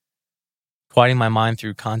quieting my mind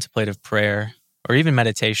through contemplative prayer or even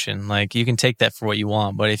meditation. Like, you can take that for what you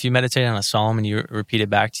want, but if you meditate on a psalm and you repeat it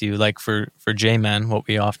back to you, like for J-Men, what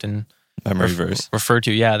we often refer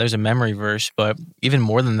to, there's a memory verse, but even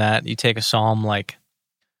more than that, you take a psalm like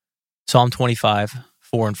Psalm 25,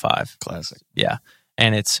 4 and 5. Classic. Yeah.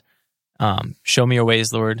 And it's, show me your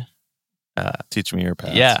ways, Lord. Teach me your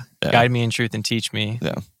paths. Yeah. Guide me in truth and teach me.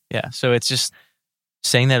 Yeah. So it's just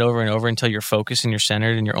saying that over and over until you're focused and you're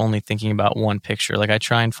centered and you're only thinking about one picture. Like, I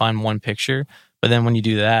try and find one picture, but then when you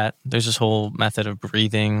do that, there's this whole method of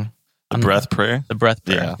breathing. The breath prayer? The breath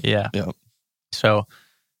prayer. Yeah. So,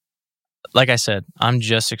 like I said, I'm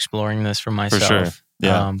just exploring this for myself. For sure.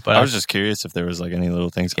 Yeah. But I was just curious if there was like any little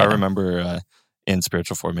things. Yeah. I remember in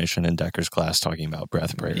spiritual formation in Decker's class talking about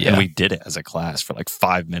breath prayer. Yeah. And we did it as a class for like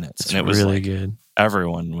 5 minutes. It's and it was really like, good.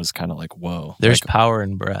 Everyone was kind of like, whoa. There's like, power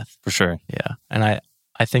in breath. For sure. Yeah. And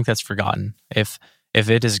I think that's forgotten. If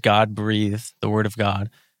it is God breathed, the word of God,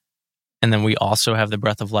 and then we also have the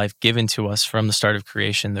breath of life given to us from the start of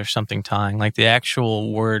creation, there's something tying. Like, the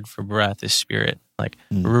actual word for breath is spirit, like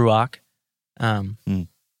ruach.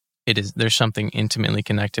 There's something intimately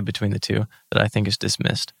connected between the two that I think is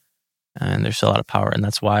dismissed. And there's a lot of power, and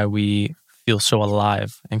that's why we feel so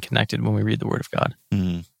alive and connected when we read the word of God.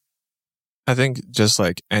 I think just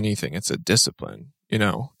like anything, it's a discipline,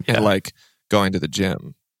 like going to the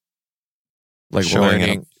gym, like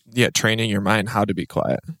learning, training your mind how to be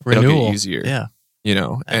quiet. Renewal. It'll get easier. Yeah.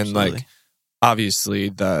 And Absolutely. like, obviously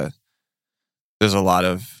there's a lot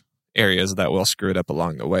of areas that will screw it up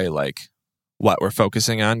along the way. Like, what we're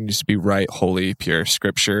focusing on needs to be right, holy, pure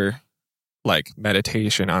Scripture, like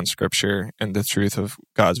meditation on Scripture and the truth of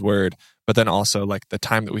God's word. But then also, like, the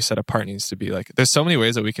time that we set apart needs to be like, there's so many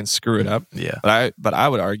ways that we can screw it up. Yeah. But I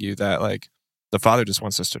would argue that, like, the Father just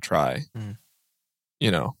wants us to try.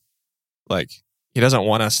 Like, he doesn't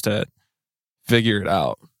want us to figure it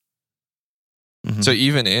out. So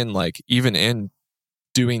even in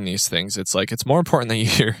doing these things, it's like, it's more important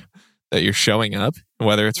that you're showing up,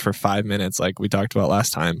 whether it's for 5 minutes, like we talked about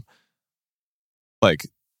last time. Like,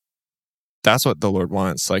 that's what the Lord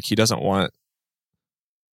wants. Like, he doesn't want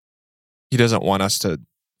us to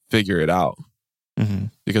figure it out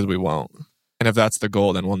because we won't. And if that's the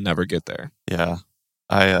goal, then we'll never get there. Yeah.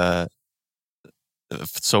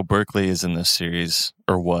 So Berkeley is in this series,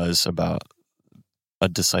 or was, about a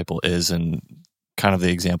disciple is, and kind of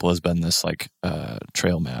the example has been this like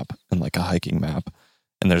trail map and like a hiking map.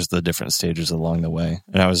 And there's the different stages along the way.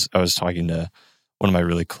 And I was talking to one of my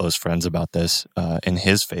really close friends about this in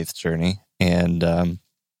his faith journey. And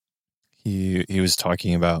he was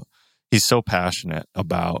talking about, he's so passionate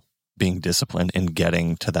about being disciplined and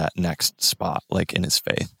getting to that next spot, like in his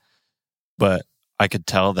faith. But I could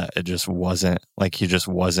tell that it just wasn't, like, he just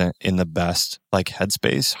wasn't in the best, like,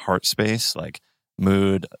 headspace, heart space, like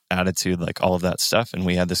mood, attitude, like all of that stuff. And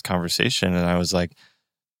we had this conversation, and I was like,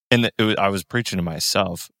 I was preaching to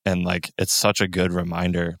myself, and like, it's such a good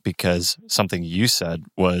reminder, because something you said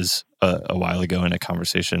was a while ago in a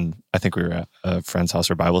conversation. I think we were at a friend's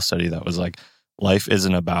house or Bible study, that was like, life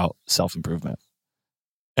isn't about self-improvement.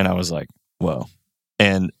 And I was like, whoa.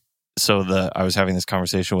 And so I was having this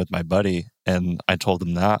conversation with my buddy, and I told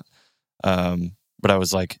him that. But I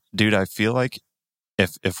was like, dude, I feel like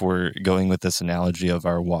if we're going with this analogy of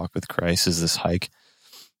our walk with Christ is this hike,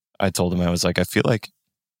 I told him, I was like, I feel like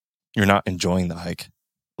you're not enjoying the hike.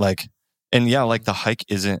 Like, and yeah, like the hike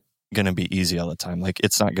isn't going to be easy all the time. Like,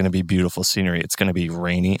 it's not going to be beautiful scenery. It's going to be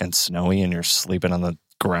rainy and snowy, and you're sleeping on the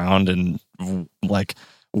ground and like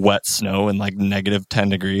wet snow and like negative 10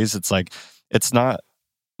 degrees. It's like, it's not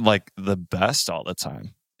like the best all the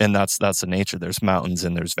time. And that's the nature. There's mountains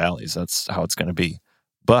and there's valleys. That's how it's going to be.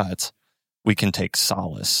 But we can take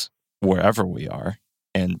solace wherever we are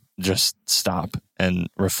and just stop and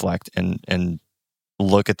reflect and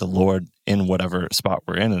look at the Lord in whatever spot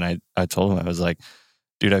we're in. And I told him, I was like,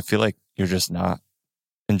 dude, I feel like you're just not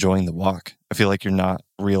enjoying the walk. I feel like you're not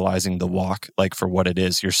realizing the walk like for what it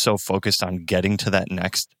is. You're so focused on getting to that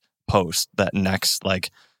next post, that next like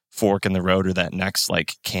fork in the road, or that next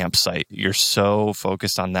like campsite. You're so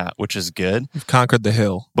focused on that, which is good. You've conquered the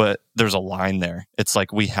hill. But there's a line there. It's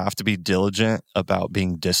like we have to be diligent about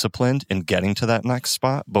being disciplined and getting to that next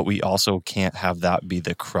spot, but we also can't have that be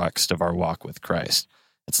the crux of our walk with Christ.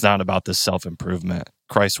 It's not about this self-improvement.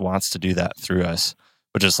 Christ wants to do that through us.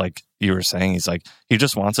 But just like you were saying, he's like, he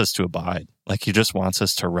just wants us to abide. Like, he just wants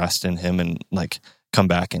us to rest in him and like come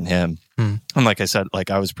back in him. And like I said,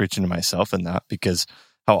 like I was preaching to myself in that, because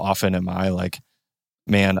how often am I like,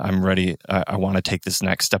 man, I'm ready. I want to take this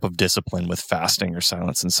next step of discipline with fasting or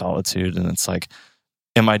silence and solitude. And it's like,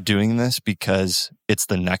 am I doing this because it's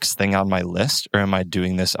the next thing on my list? Or am I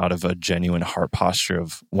doing this out of a genuine heart posture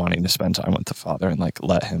of wanting to spend time with the Father and like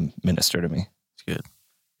let him minister to me? It's good.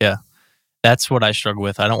 Yeah. That's what I struggle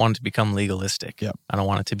with. I don't want it to become legalistic. Yep. I don't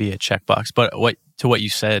want it to be a checkbox. But what you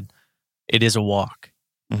said, it is a walk.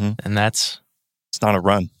 And it's not a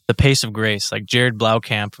run. The pace of grace. Like Jared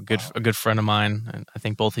Blaukamp, a good friend of mine, and I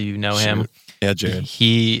think both of you know him. Yeah, Jared.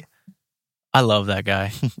 I love that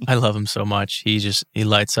guy. I love him so much. He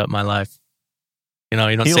lights up my life. You know,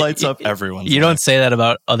 he lights up everyone's life. You don't say that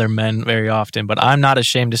about other men very often, but I'm not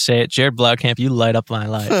ashamed to say it. Jared Blaukamp, you light up my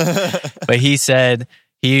life. But he said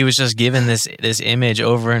he was just given this image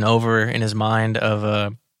over and over in his mind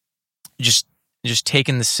of just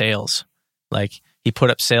taking the sails. Like, he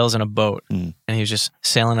put up sails in a boat, and he was just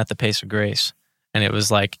sailing at the pace of grace. And it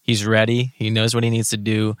was like, he's ready. He knows what he needs to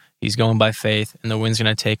do. He's going by faith, and the wind's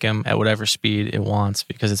going to take him at whatever speed it wants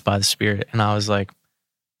because it's by the Spirit. And I was like,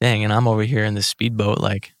 dang, and I'm over here in this speedboat,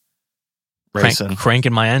 like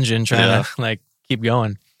cranking my engine, trying to like keep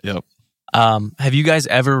going. Yep. Have you guys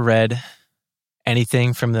ever read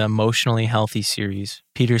anything from the Emotionally Healthy series?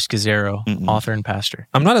 Peter Scazzaro, author and pastor.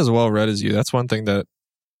 I'm not as well read as you. That's one thing that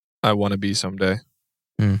I want to be someday.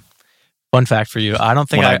 Fun fact for you: I don't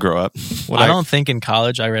think when I grow up. I don't think in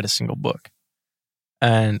college I read a single book,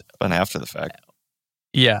 and after the fact,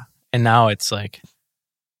 yeah. And now it's like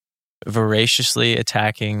voraciously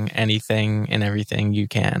attacking anything and everything you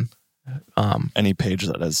can. Any page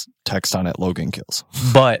that has text on it, Logan kills.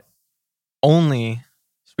 But only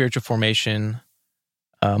spiritual formation,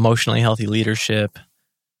 emotionally healthy leadership,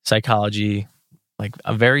 psychology. Like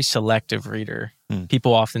a very selective reader.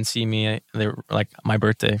 People often see me, they're like my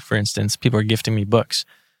birthday, for instance, people are gifting me books.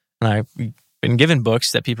 And I've been given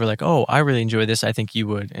books that people are like, oh, I really enjoy this. I think you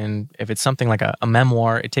would. And if it's something like a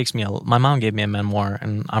memoir, it takes me my mom gave me a memoir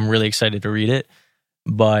and I'm really excited to read it.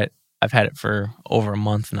 But I've had it for over a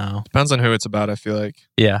month now. Depends on who it's about, I feel like.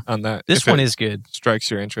 Yeah. On that. This one is good.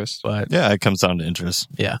 Strikes your interest. But yeah, it comes down to interest.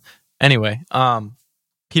 Yeah. Anyway,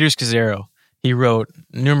 Peter Scazzaro. He wrote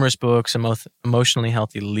numerous books: Emotionally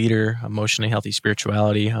Healthy Leader, Emotionally Healthy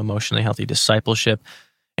Spirituality, Emotionally Healthy Discipleship.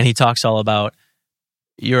 And he talks all about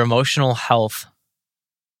your emotional health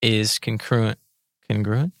is concurrent?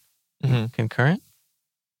 Concurrent? Mm-hmm. Concurrent?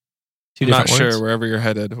 I'm not sure. Wherever you're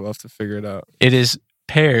headed, we'll have to figure it out. It is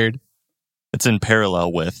paired. It's in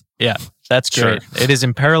parallel with. Yeah, that's great. Sure. It is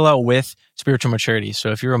in parallel with spiritual maturity.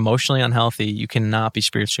 So if you're emotionally unhealthy, you cannot be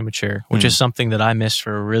spiritually mature, which is something that I missed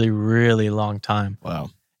for a really, really long time. Wow.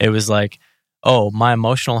 It was like, oh, my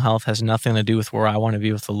emotional health has nothing to do with where I want to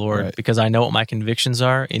be with the Lord because I know what my convictions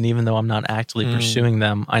are. And even though I'm not actively pursuing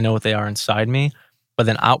them, I know what they are inside me. But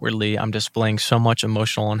then outwardly, I'm displaying so much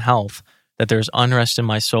emotional unhealth that there's unrest in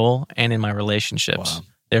my soul and in my relationships. Wow.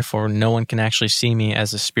 Therefore, no one can actually see me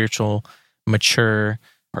as a spiritual, mature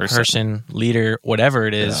person, leader, whatever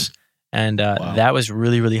it is. Yeah. And that was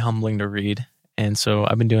really, really humbling to read. And so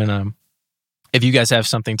I've been doing, if you guys have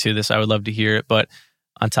something to this, I would love to hear it. But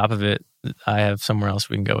on top of it, I have somewhere else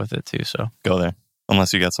we can go with it too. So go there.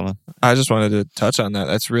 unless you got someone. I just wanted to touch on that.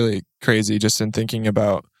 That's really crazy, just in thinking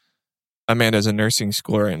about Amanda's in nursing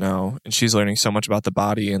school right now, and she's learning so much about the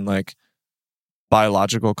body and like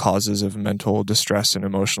biological causes of mental distress and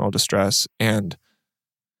emotional distress. And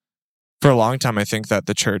for a long time, I think that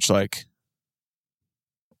the church like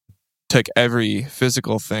took every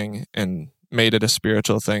physical thing and made it a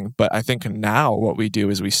spiritual thing. But I think now what we do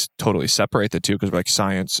is we totally separate the two, because like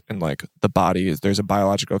science and like the body is, there's a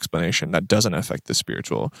biological explanation that doesn't affect the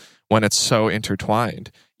spiritual when it's so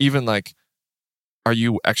intertwined. Even like, are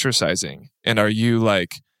you exercising, and are you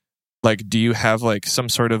like do you have like some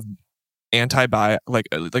sort of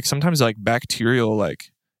like sometimes like bacterial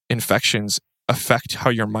like infections affect how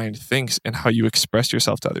your mind thinks and how you express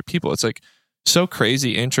yourself to other people. It's like so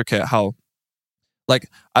crazy intricate how, like,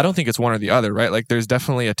 I don't think it's one or the other, right? Like there's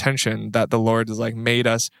definitely a tension that the Lord has like made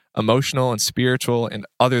us emotional and spiritual and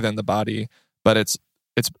other than the body, but it's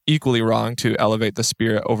equally wrong to elevate the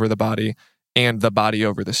spirit over the body and the body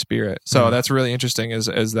over the spirit. So that's really interesting is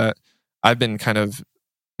that I've been kind of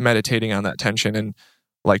meditating on that tension and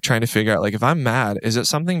like trying to figure out, like, if I'm mad, is it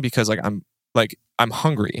something because I'm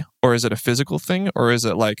hungry, or is it a physical thing, or is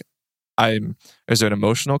it like is there an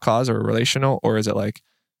emotional cause or a relational, or is it like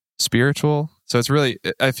spiritual? So it's really,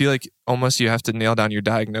 I feel like almost you have to nail down your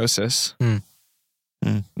diagnosis.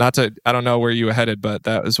 Not to, I don't know where you were headed, but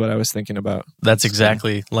that was what I was thinking about. That's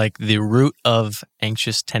exactly like the root of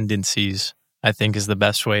anxious tendencies, I think, is the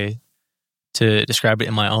best way to describe it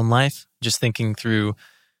in my own life. Just thinking through,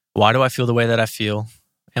 why do I feel the way that I feel?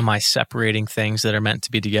 Am I separating things that are meant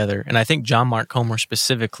to be together? And I think John Mark Comer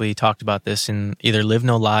specifically talked about this in either Live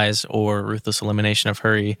No Lies or Ruthless Elimination of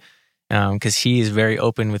Hurry, because he is very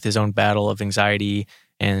open with his own battle of anxiety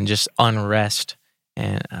and just unrest.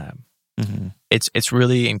 And it's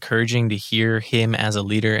really encouraging to hear him as a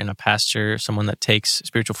leader and a pastor, someone that takes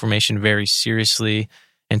spiritual formation very seriously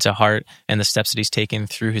and to heart, and the steps that he's taken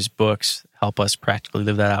through his books help us practically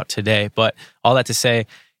live that out today. But all that to say,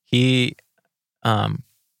 he...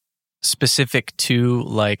 specific to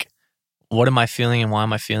like, what am I feeling and why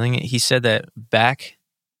am I feeling it? He said that back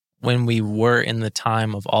when we were in the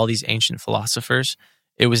time of all these ancient philosophers,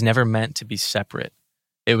 it was never meant to be separate.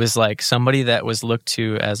 It was like somebody that was looked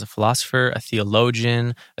to as a philosopher, a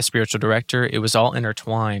theologian, a spiritual director. It was all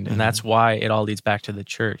intertwined. And that's why it all leads back to the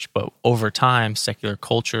church. But over time, secular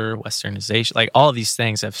culture, westernization, like all of these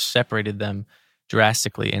things have separated them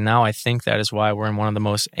drastically. And now I think that is why we're in one of the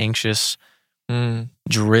most anxious,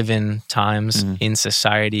 driven times in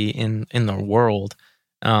society, in the world,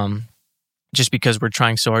 just because we're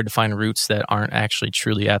trying so hard to find roots that aren't actually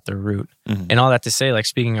truly at their root. And all that to say, like,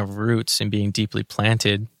 speaking of roots and being deeply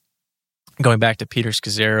planted, going back to Peter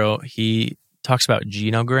Scazzaro, he talks about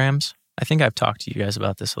genograms. I think I've talked to you guys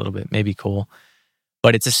about this a little bit, maybe Cole,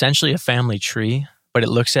 but it's essentially a family tree, but it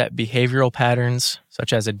looks at behavioral patterns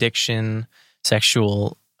such as addiction,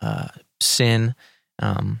 sexual sin,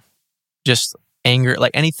 just anger,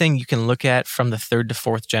 like anything you can look at from the third to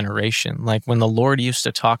fourth generation. Like when the Lord used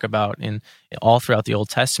to talk about in all throughout the Old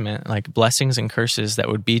Testament, like blessings and curses that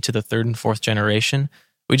would be to the third and fourth generation,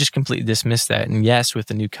 we just completely dismiss that. And yes, with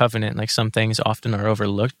the new covenant, like some things often are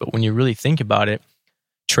overlooked, but when you really think about it,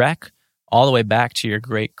 track all the way back to your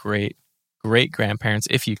great-great-great-grandparents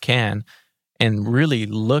if you can, and really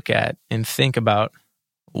look at and think about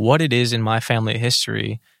what it is in my family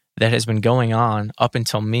history that has been going on up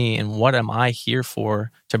until me, and what am I here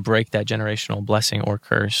for to break that generational blessing or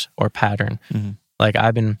curse or pattern. Like,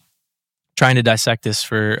 I've been trying to dissect this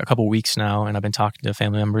for a couple weeks now, and I've been talking to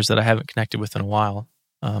family members that I haven't connected with in a while,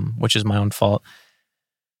 which is my own fault.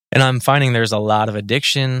 And I'm finding there's a lot of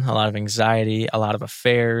addiction, a lot of anxiety, a lot of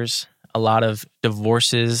affairs, a lot of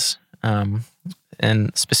divorces, and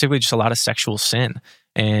specifically just a lot of sexual sin.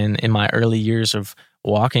 And in my early years of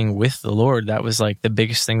walking with the Lord, that was like the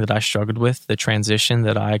biggest thing that I struggled with, the transition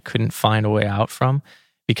that I couldn't find a way out from,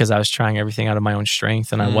 because I was trying everything out of my own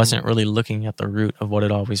strength, and I wasn't really looking at the root of what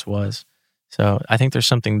it always was. So I think there's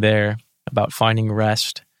something there about finding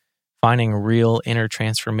rest, finding real inner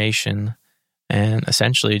transformation, and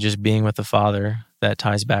essentially just being with the Father that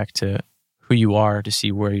ties back to who you are to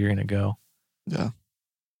see where you're going to go. Yeah.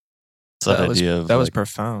 That was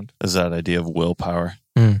profound. Is that idea of willpower.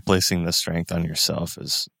 Placing the strength on yourself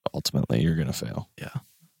is ultimately you're going to fail. Yeah.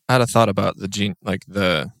 I had a thought about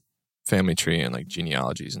the family tree and like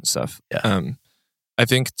genealogies and stuff. Yeah. I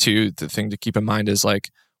think too, the thing to keep in mind is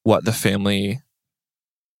like what the family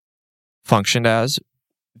functioned as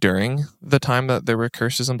during the time that there were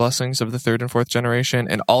curses and blessings of the third and fourth generation,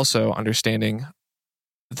 and also understanding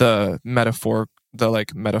the metaphor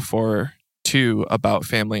too about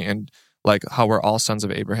family, and like how we're all sons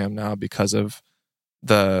of Abraham now because of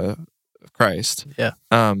the Christ. Yeah.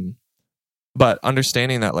 But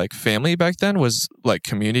understanding that like family back then was like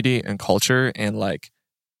community and culture, and like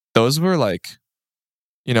those were like,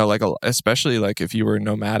 you know, like especially like if you were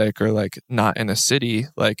nomadic or like not in a city,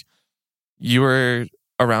 like you were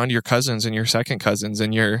around your cousins and your second cousins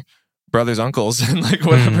and your brother's uncles and like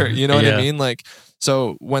whatever, you know what I mean? Like,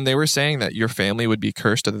 so when they were saying that your family would be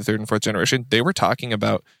cursed to the third and fourth generation, they were talking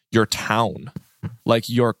about your town, like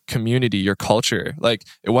your community, your culture. Like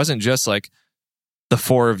it wasn't just like the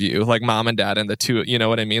four of you, like mom and dad and the two, you know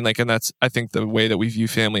what I mean? Like, and that's, I think the way that we view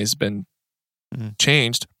family has been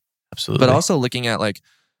changed. Absolutely. But also looking at like,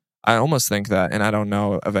 I almost think that, and I don't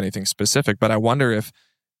know of anything specific, but I wonder if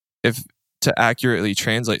to accurately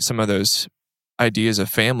translate some of those ideas of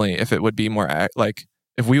family, if it would be more like,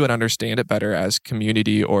 if we would understand it better as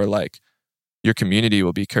community, or like your community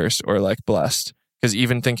will be cursed or like blessed. Because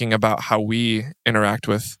even thinking about how we interact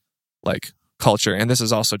with like culture, and this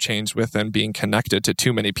has also changed with them being connected to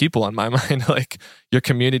too many people in my mind. Like your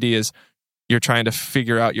community is, you're trying to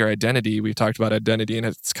figure out your identity. We talked about identity, and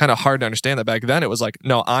it's kind of hard to understand that. Back then it was like,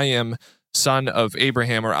 no, I am son of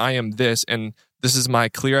Abraham, or I am this, and this is my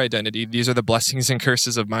clear identity. These are the blessings and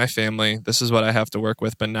curses of my family. This is what I have to work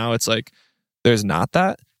with. But now it's like, there's not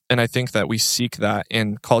that. And I think that we seek that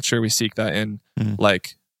in culture. We seek that in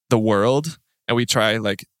like the world. And we try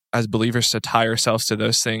like as believers to tie ourselves to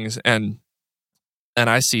those things. And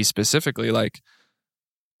I see specifically like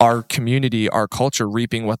our community, our culture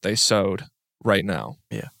reaping what they sowed right now.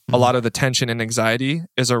 Yeah. A lot of the tension and anxiety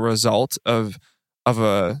is a result of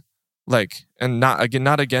a like, and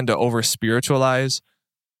not again to over spiritualize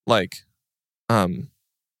like the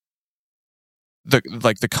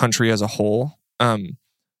country as a whole.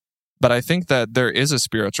 But I think that there is a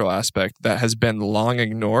spiritual aspect that has been long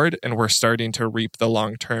ignored, and we're starting to reap the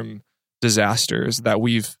long-term disasters that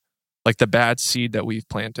we've, like the bad seed that we've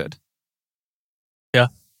planted. Yeah,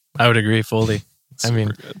 I would agree fully. I mean,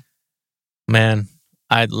 good. Man,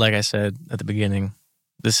 like I said at the beginning,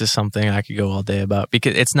 this is something I could go all day about,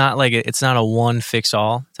 because it's not a one fix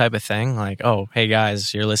all type of thing. Like, oh, hey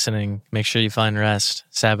guys, you're listening, make sure you find rest,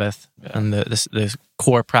 Sabbath, and the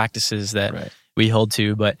core practices that we hold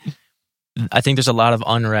to. But I think there's a lot of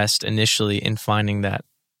unrest initially in finding that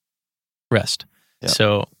rest. Yeah.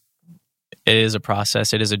 So it is a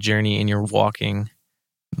process, it is a journey, and you're walking,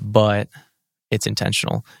 but it's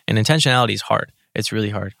intentional. And intentionality is hard. It's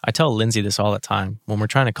really hard. I tell Lindsay this all the time. When we're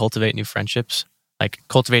trying to cultivate new friendships, like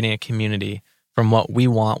cultivating a community from what we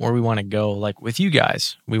want, where we want to go. Like with you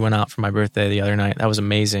guys, we went out for my birthday the other night. That was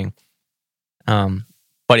amazing.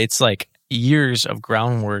 But it's like years of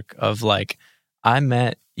groundwork of like, I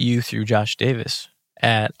met you through Josh Davis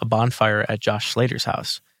at a bonfire at Josh Slater's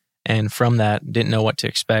house. And from that, didn't know what to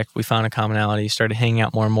expect. We found a commonality, started hanging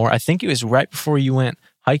out more and more. I think it was right before you went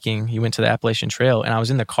hiking. You went to the Appalachian Trail, and I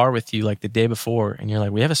was in the car with you like the day before. And you're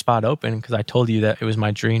like, we have a spot open, because I told you that it was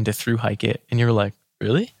my dream to through hike it. And you were like,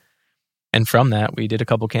 really? And from that, we did a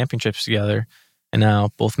couple camping trips together. And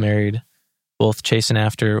now both married, both chasing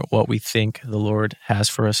after what we think the Lord has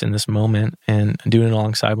for us in this moment, and doing it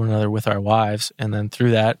alongside one another with our wives. And then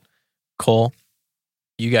through that, Cole,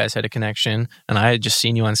 you guys had a connection, and I had just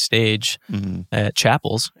seen you on stage at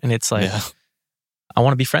chapels. And it's like, I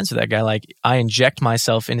want to be friends with that guy. Like, I inject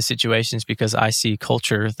myself into situations because I see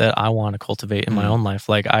culture that I want to cultivate in my own life.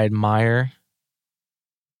 Like, I admire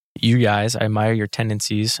you guys. I admire your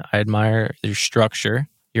tendencies. I admire your structure,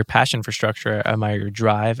 your passion for structure. I admire your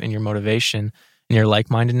drive and your motivation and your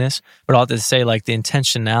like-mindedness. But I'll have to say, like, the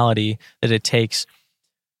intentionality that it takes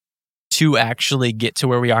to actually get to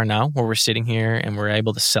where we are now, where we're sitting here and we're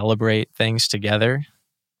able to celebrate things together.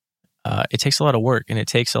 It takes a lot of work, and it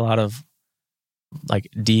takes a lot of like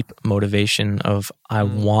deep motivation of, I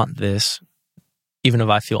want this, even if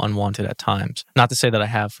I feel unwanted at times. Not to say that I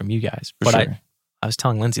have from you guys, but I was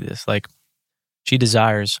telling Lindsay this, like, she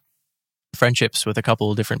desires friendships with a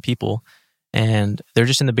couple of different people, and they're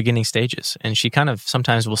just in the beginning stages. And she kind of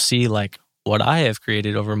sometimes will see like what I have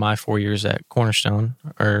created over my 4 years at Cornerstone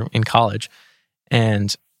or in college.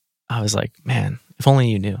 And I was like, man, if only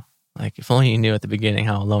you knew. Like, if only you knew at the beginning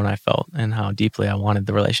how alone I felt and how deeply I wanted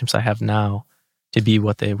the relationships I have now to be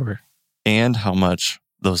what they were. And how much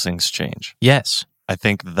those things change. Yes. I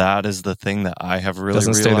think that is the thing that I have really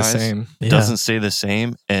Doesn't realized. stay the same. It doesn't stay the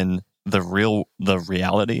same. And the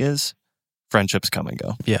reality is friendships come and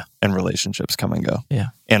go. Yeah. And relationships come and go. Yeah.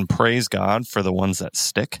 And praise God for the ones that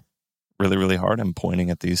stick really, really hard. I'm pointing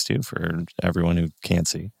at these two for everyone who can't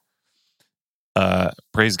see.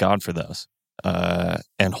 Praise God for those.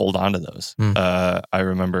 And hold on to those. I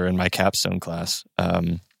remember in my capstone class,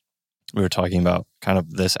 we were talking about kind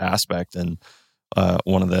of this aspect, and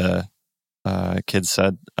one of the kids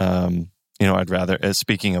said, I'd rather,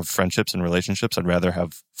 speaking of friendships and relationships, I'd rather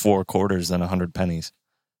have 4 quarters than 100 pennies.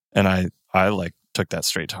 And I like took that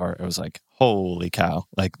straight to heart. I was like, holy cow.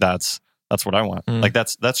 Like that's what I want. Like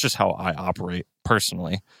that's just how I operate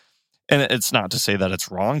personally. And it's not to say that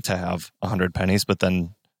it's wrong to have 100 pennies, but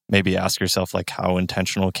then maybe ask yourself, like, how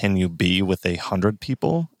intentional can you be with 100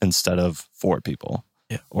 people instead of 4 people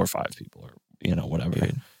or 5 people or, whatever.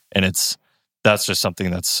 Right. And that's just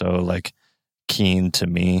something that's so like keen to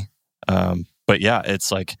me. But yeah,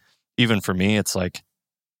 it's like, even for me, it's like,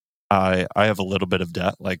 I have a little bit of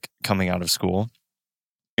debt, like coming out of school.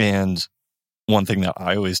 And one thing that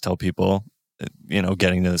I always tell people,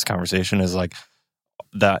 getting to this conversation is like,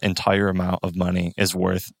 that entire amount of money is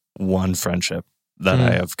worth one friendship that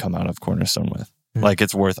I have come out of Cornerstone with. Like,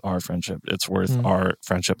 it's worth our friendship. It's worth our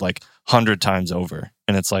friendship like 100 times over.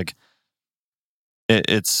 And it's like,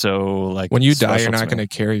 it's so like, when you die, you're not going to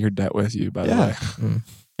carry your debt with you, by the way.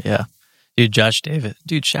 Yeah. Dude, Josh David.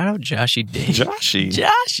 Dude, shout out Joshy David.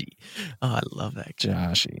 Joshy. Oh, I love that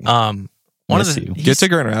guy. Joshy. One of the Get to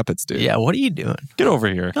Grand Rapids, dude. Yeah, what are you doing? Get over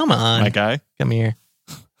here. Come on. My guy. Come here.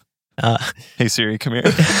 Hey Siri, come here.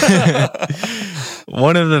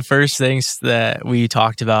 One of the first things that we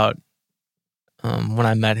talked about when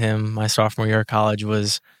I met him my sophomore year of college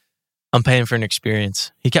was, I'm paying for an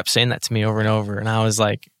experience. He kept saying that to me over and over. And I was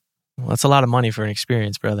like, well, that's a lot of money for an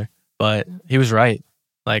experience, brother. But he was right.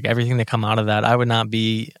 Like, everything that come out of that, I would not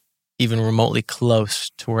be even remotely close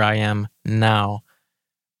to where I am now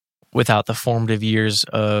without the formative years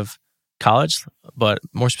of college, but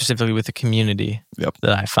more specifically with the community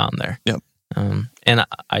that I found there. And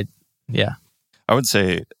I would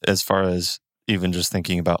say, as far as even just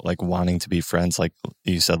thinking about like wanting to be friends, like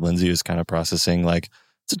you said, Lindsay was kind of processing, like,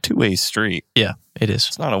 it's a 2-way street. Yeah, it is.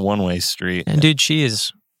 It's not a 1-way street. And dude,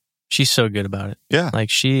 she's so good about it. Yeah.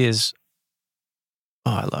 Like, she is,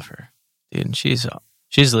 oh, I love her. Dude, and she's going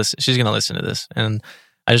to listen to this. And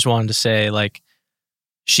I just wanted to say, like,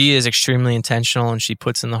 she is extremely intentional and she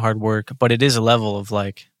puts in the hard work, but it is a level of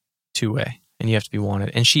like 2-way and you have to be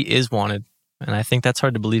wanted. And she is wanted. And I think that's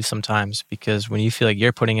hard to believe sometimes, because when you feel like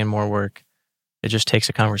you're putting in more work, it just takes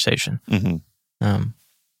a conversation.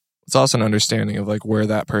 It's also an understanding of like where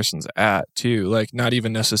that person's at too. Like, not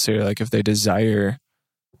even necessarily like if they desire,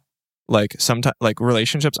 like, sometimes like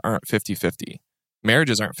relationships aren't 50-50.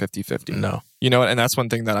 Marriages aren't 50-50. No. And that's one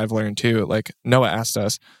thing that I've learned too. Like, Noah asked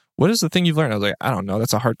us, what is the thing you've learned? I was like, I don't know.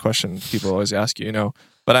 That's a hard question. People always ask you,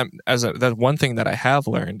 But that one thing that I have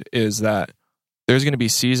learned is that there's going to be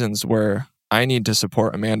seasons where I need to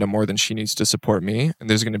support Amanda more than she needs to support me, and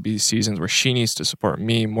there's going to be seasons where she needs to support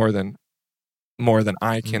me more than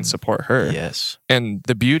I can support her. Yes. And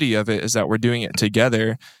the beauty of it is that we're doing it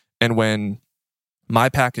together. And when my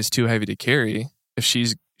pack is too heavy to carry, if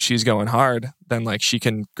she's going hard, then like she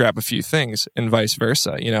can grab a few things, and vice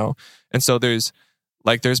versa, And so there's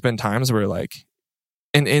been times where like,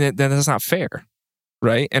 and that's not fair,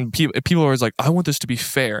 right? And people are always like, I want this to be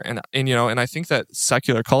fair, and I think that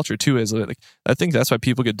secular culture too is like, I think that's why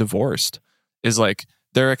people get divorced, is like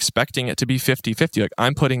they're expecting it to be 50-50. Like,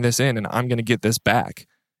 I'm putting this in and I'm going to get this back.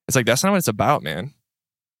 It's like, that's not what it's about, man.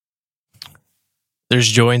 There's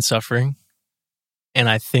joy in suffering, and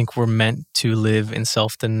I think we're meant to live in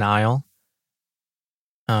self-denial.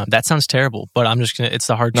 That sounds terrible, but I'm just gonna. It's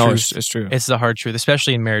the hard truth. No, it's true. It's the hard truth,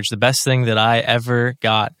 especially in marriage. The best thing that I ever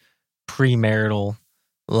got premarital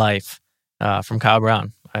life from Kyle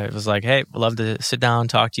Brown. I was like, "Hey, I'd love to sit down,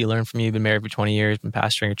 talk to you, learn from you. You've been married for 20 years, been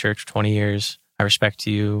pastoring a church for 20 years. I respect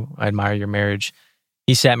you. I admire your marriage."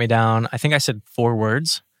 He sat me down. I think I said 4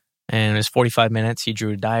 words, and it was 45 minutes. He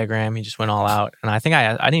drew a diagram. He just went all out, and I think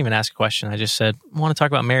I didn't even ask a question. I just said, "I want to talk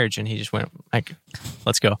about marriage," and he just went like,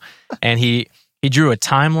 "Let's go," and he drew a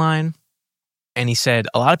timeline, and he said,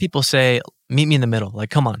 a lot of people say, meet me in the middle. Like,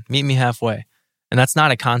 come on, meet me halfway. And that's not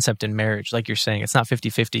a concept in marriage. Like you're saying, it's not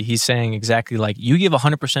 50-50. He's saying exactly like, you give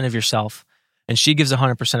 100% of yourself and she gives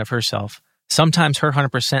 100% of herself. Sometimes her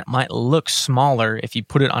 100% might look smaller if you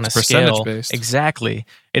put it on a scale. Based. Exactly.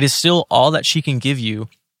 It is still all that she can give you,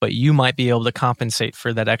 but you might be able to compensate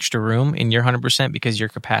for that extra room in your 100% because your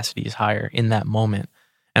capacity is higher in that moment.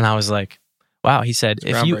 And I was like, wow. He said,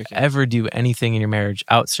 if you ever do anything in your marriage,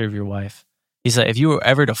 outserve your wife. He said, if you were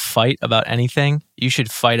ever to fight about anything, you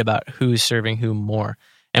should fight about who's serving who more.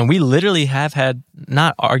 And we literally have had,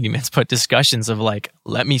 not arguments, but discussions of like,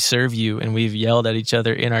 let me serve you. And we've yelled at each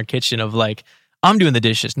other in our kitchen of like, I'm doing the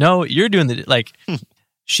dishes. No, you're doing the, like,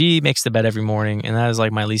 she makes the bed every morning. And that is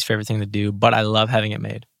like my least favorite thing to do, but I love having it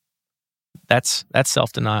made. That's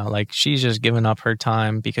self-denial. Like she's just giving up her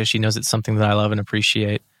time because she knows it's something that I love and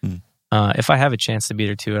appreciate. If I have a chance to beat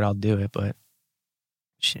her to it, I'll do it, but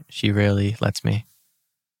she rarely lets me.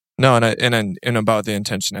 No, and about the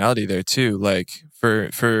intentionality there too. Like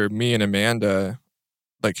for me and Amanda,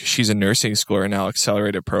 like she's a nursing school right now,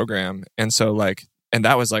 accelerated program, and so like, and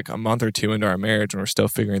that was like a month or two into our marriage, and we're still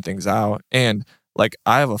figuring things out. And like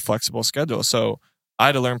I have a flexible schedule, so I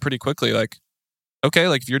had to learn pretty quickly. Like, okay,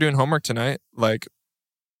 like if you're doing homework tonight, like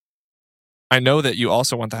I know that you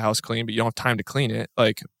also want the house clean, but you don't have time to clean it.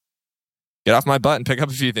 Like, get off my butt and pick up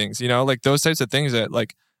a few things, like those types of things that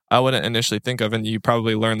like I wouldn't initially think of, and you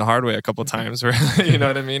probably learned the hard way a couple of times, where you know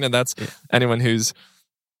what I mean? And that's anyone who's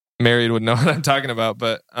married would know what I'm talking about.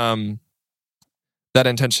 But that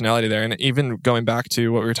intentionality there, and even going back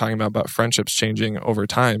to what we were talking about friendships changing over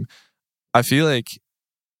time, I feel like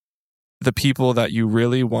the people that you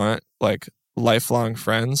really want, like lifelong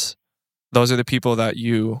friends, those are the people that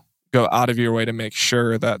you go out of your way to make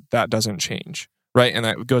sure that that doesn't change. Right. And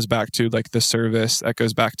that goes back to like the service, that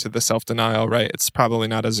goes back to the self-denial, right? It's probably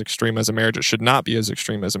not as extreme as a marriage. It should not be as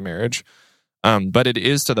extreme as a marriage. But it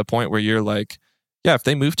is to the point where you're like, yeah, if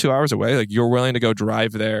they move 2 hours away, like you're willing to go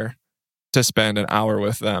drive there to spend an hour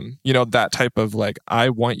with them. That type of like, I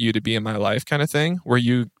want you to be in my life kind of thing, where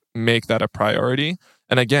you make that a priority.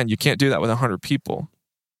 And again, you can't do that with 100 people.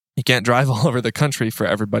 You can't drive all over the country for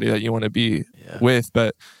everybody that you want to be with.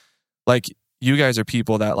 But like, you guys are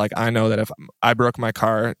people that like, I know that if I broke my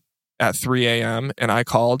car at 3 a.m. and I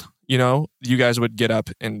called, you guys would get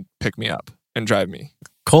up and pick me up and drive me.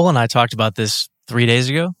 Cole and I talked about this 3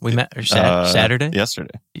 days ago. We met Saturday?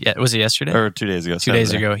 Yesterday. Yeah, was it yesterday? Or 2 days ago. 2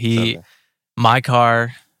 days ago. My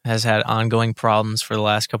car has had ongoing problems for the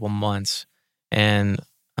last couple months. And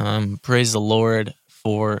praise the Lord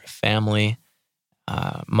for family.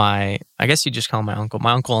 I guess you just call him my uncle.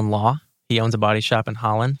 My uncle-in-law. He owns a body shop in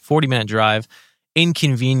Holland, 40-minute drive,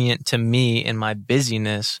 inconvenient to me in my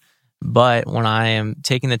busyness. But when I am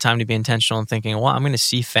taking the time to be intentional and thinking, well, I'm going to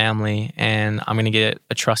see family and I'm going to get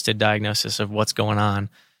a trusted diagnosis of what's going on.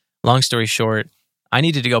 Long story short, I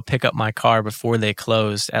needed to go pick up my car before they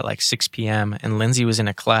closed at like 6 p.m. And Lindsay was in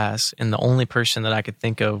a class, and the only person that I could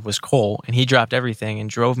think of was Cole. And he dropped everything and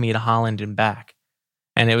drove me to Holland and back.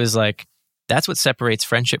 And it was like, that's what separates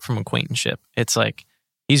friendship from acquaintanceship. It's like,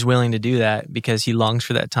 he's willing to do that because he longs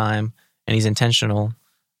for that time and he's intentional.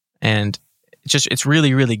 And it's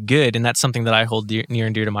really, really good. And that's something that I hold near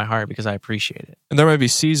and dear to my heart because I appreciate it. And there might be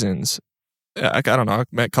seasons, I don't know, I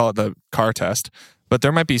might call it the car test, but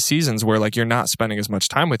there might be seasons where like you're not spending as much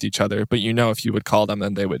time with each other, but if you would call them,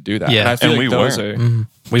 then they would do that. Yeah. And I feel and like we those weren't.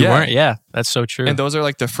 We weren't. Yeah, that's so true. And those are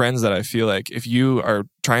like the friends that I feel like if you are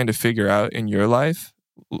trying to figure out in your life,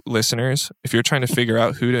 listeners, if you're trying to figure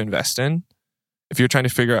out who to invest in, if you're trying to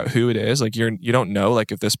figure out who it is, like you don't know,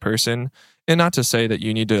 like if this person, and not to say that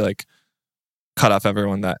you need to like cut off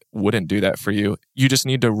everyone that wouldn't do that for you. You just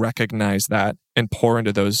need to recognize that and pour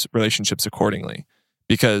into those relationships accordingly,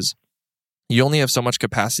 because you only have so much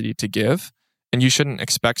capacity to give, and you shouldn't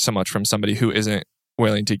expect so much from somebody who isn't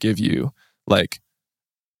willing to give you, like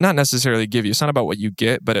not necessarily give you. It's not about what you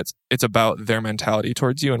get, but it's about their mentality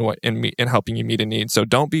towards you and what in helping you meet a need. So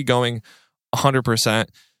don't be going 100%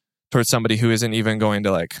 towards somebody who isn't even going to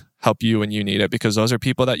like help you when you need it, because those are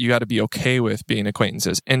people that you got to be okay with being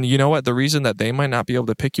acquaintances. And you know what? The reason that they might not be able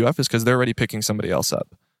to pick you up is because they're already picking somebody else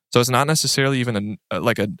up. So it's not necessarily even a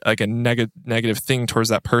negative thing towards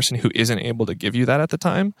that person who isn't able to give you that at the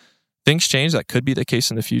time. Things change. That could be the case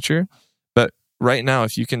in the future. But right now,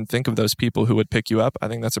 if you can think of those people who would pick you up, I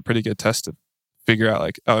think that's a pretty good test to figure out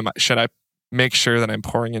like, should I make sure that I'm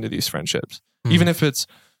pouring into these friendships? Even if it's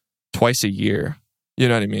twice a year. You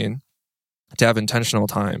know what I mean? To have intentional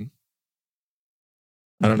time.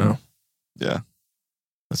 I don't know. Yeah.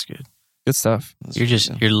 That's good. Good stuff.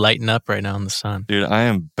 You're lighting up right now in the sun. Dude, I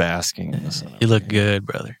am basking in the sun. You look good,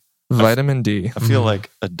 brother. Vitamin D. I feel like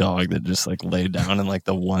a dog that just like laid down in like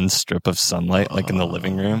the one strip of sunlight, like in the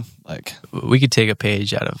living room. Like we could take a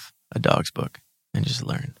page out of a dog's book and just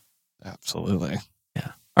learn. Absolutely.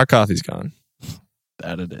 Yeah. Our coffee's gone.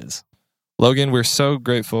 That it is. Logan, we're so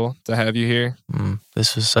grateful to have you here.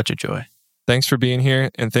 This was such a joy. Thanks for being here,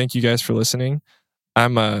 and thank you guys for listening.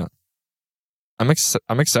 I'm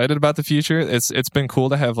excited about the future. It's been cool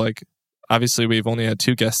to have like, obviously we've only had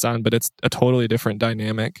 2 guests on, but it's a totally different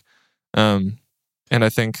dynamic. And I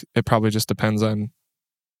think it probably just depends on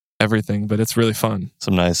everything, but it's really fun.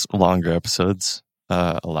 Some nice longer episodes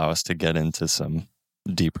allow us to get into some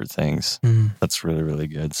deeper things. That's really, really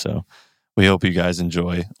good. So we hope you guys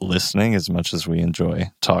enjoy listening as much as we enjoy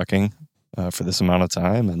talking for this amount of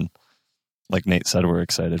time. And like Nate said, we're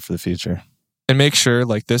excited for the future. And make sure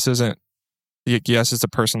like this isn't yes, it's a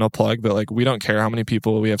personal plug, but like we don't care how many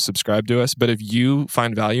people we have subscribed to us. But if you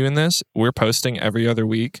find value in this, we're posting every other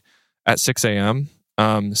week at 6 a.m.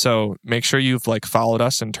 So make sure you've like followed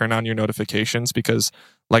us and turn on your notifications, because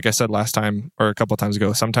like I said last time or a couple of times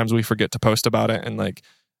ago, sometimes we forget to post about it, and like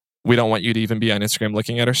we don't want you to even be on Instagram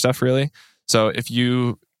looking at our stuff really. So if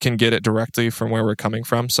you can get it directly from where we're coming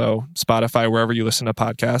from, so Spotify, wherever you listen to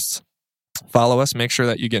podcasts, follow us, make sure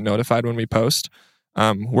that you get notified when we post.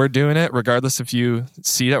 We're doing it regardless if you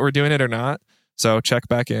see that we're doing it or not. So check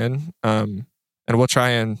back in, and we'll try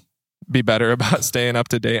and be better about staying up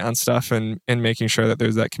to date on stuff and making sure that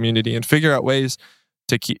there's that community and figure out ways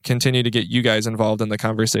to continue to get you guys involved in the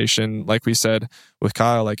conversation. Like we said with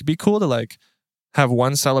Kyle, like it'd be cool to like have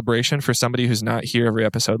one celebration for somebody who's not here every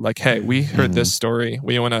episode. Like, hey, we heard this story.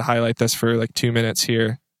 We want to highlight this for like 2 minutes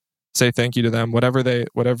here. Say thank you to them.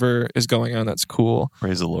 Whatever is going on, that's cool.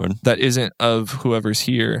 Praise the Lord. That isn't of whoever's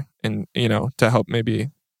here, and to help maybe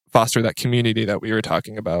foster that community that we were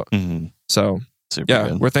talking about. Mm-hmm. So Super yeah,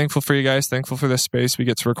 good. we're thankful for you guys. Thankful for this space. We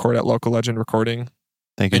get to record at Local Legend Recording.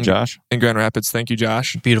 Thank you, Josh. In Grand Rapids. Thank you,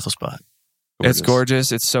 Josh. Beautiful spot. Gorgeous. It's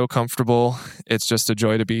gorgeous. It's so comfortable. It's just a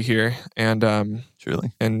joy to be here and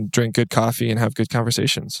truly, and drink good coffee and have good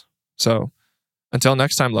conversations. So until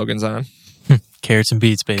next time, Logan's on. Carrots and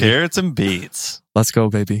beets, baby. Carrots and beets. Let's go,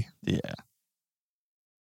 baby. Yeah.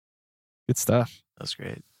 Good stuff. That's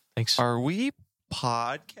great. Thanks. Are we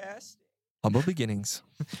podcasting? Humble beginnings.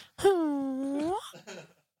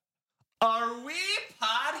 Are we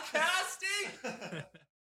podcasting?